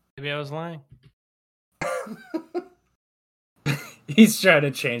 Maybe I was lying. He's trying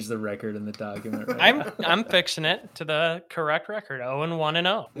to change the record in the document. Right I'm fixing it to the correct record. 0-1 and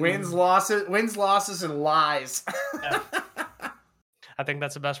 0. Wins, losses, and lies. Yeah. I think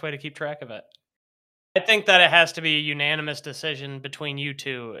that's the best way to keep track of it. I think that it has to be a unanimous decision between you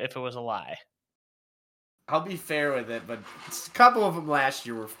two if it was a lie. I'll be fair with it, but a couple of them last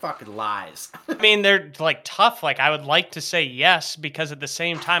year were fucking lies. I mean, they're like tough. Like, I would like to say yes because at the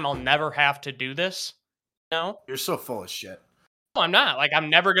same time, I'll never have to do this. No, You're so full of shit. no, I'm not. Like, I'm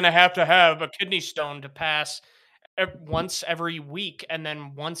never going to have a kidney stone to pass once every week and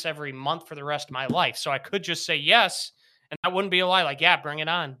then once every month for the rest of my life. So I could just say yes, and that wouldn't be a lie. Like, yeah, bring it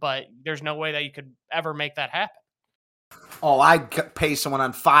on. But there's no way that you could ever make that happen. Oh, I'd pay someone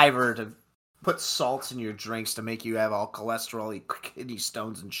on Fiverr to put salts in your drinks to make you have all cholesterol, kidney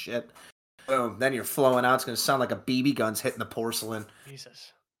stones and shit. Boom. Then you're flowing out. It's going to sound like a BB gun's hitting the porcelain.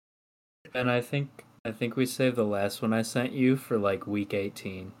 Jesus. And I think we saved the last one I sent you for like week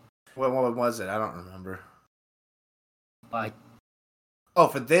 18. What was it? I don't remember. I Oh,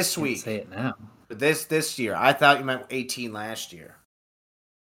 for this can't week. say it now. For this year. I thought you meant 18 last year.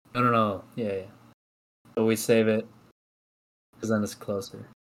 No. Yeah. So we save it. Because then it's closer.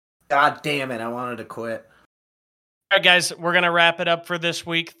 God damn it! I wanted to quit. All right, guys, we're going to wrap it up for this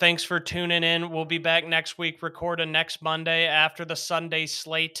week. Thanks for tuning in. We'll be back next week, recording next Monday after the Sunday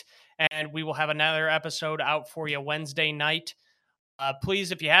slate, and we will have another episode out for you Wednesday night.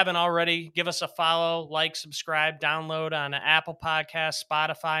 Please, if you haven't already, give us a follow, like, subscribe, download on Apple Podcasts,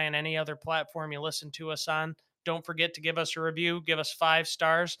 Spotify, and any other platform you listen to us on. Don't forget to give us a review. Give us 5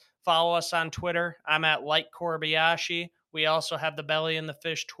 stars. Follow us on Twitter. I'm at Like Kobayashi. We also have the Belly and the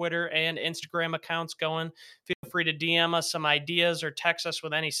Fish Twitter and Instagram accounts going. Feel free to DM us some ideas or text us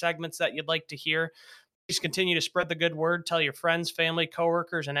with any segments that you'd like to hear. Please continue to spread the good word. Tell your friends, family,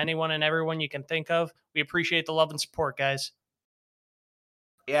 coworkers, and anyone and everyone you can think of. We appreciate the love and support, guys.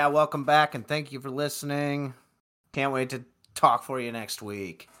 Yeah, welcome back, and thank you for listening. Can't wait to talk for you next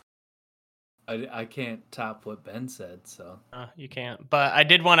week. I can't top what Ben said, so. You can't. But I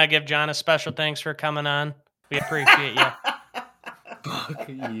did want to give John a special thanks for coming on. We appreciate you. Fuck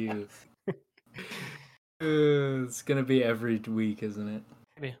you. It's going to be every week, isn't it?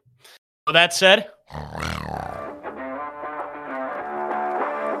 Maybe. With that said...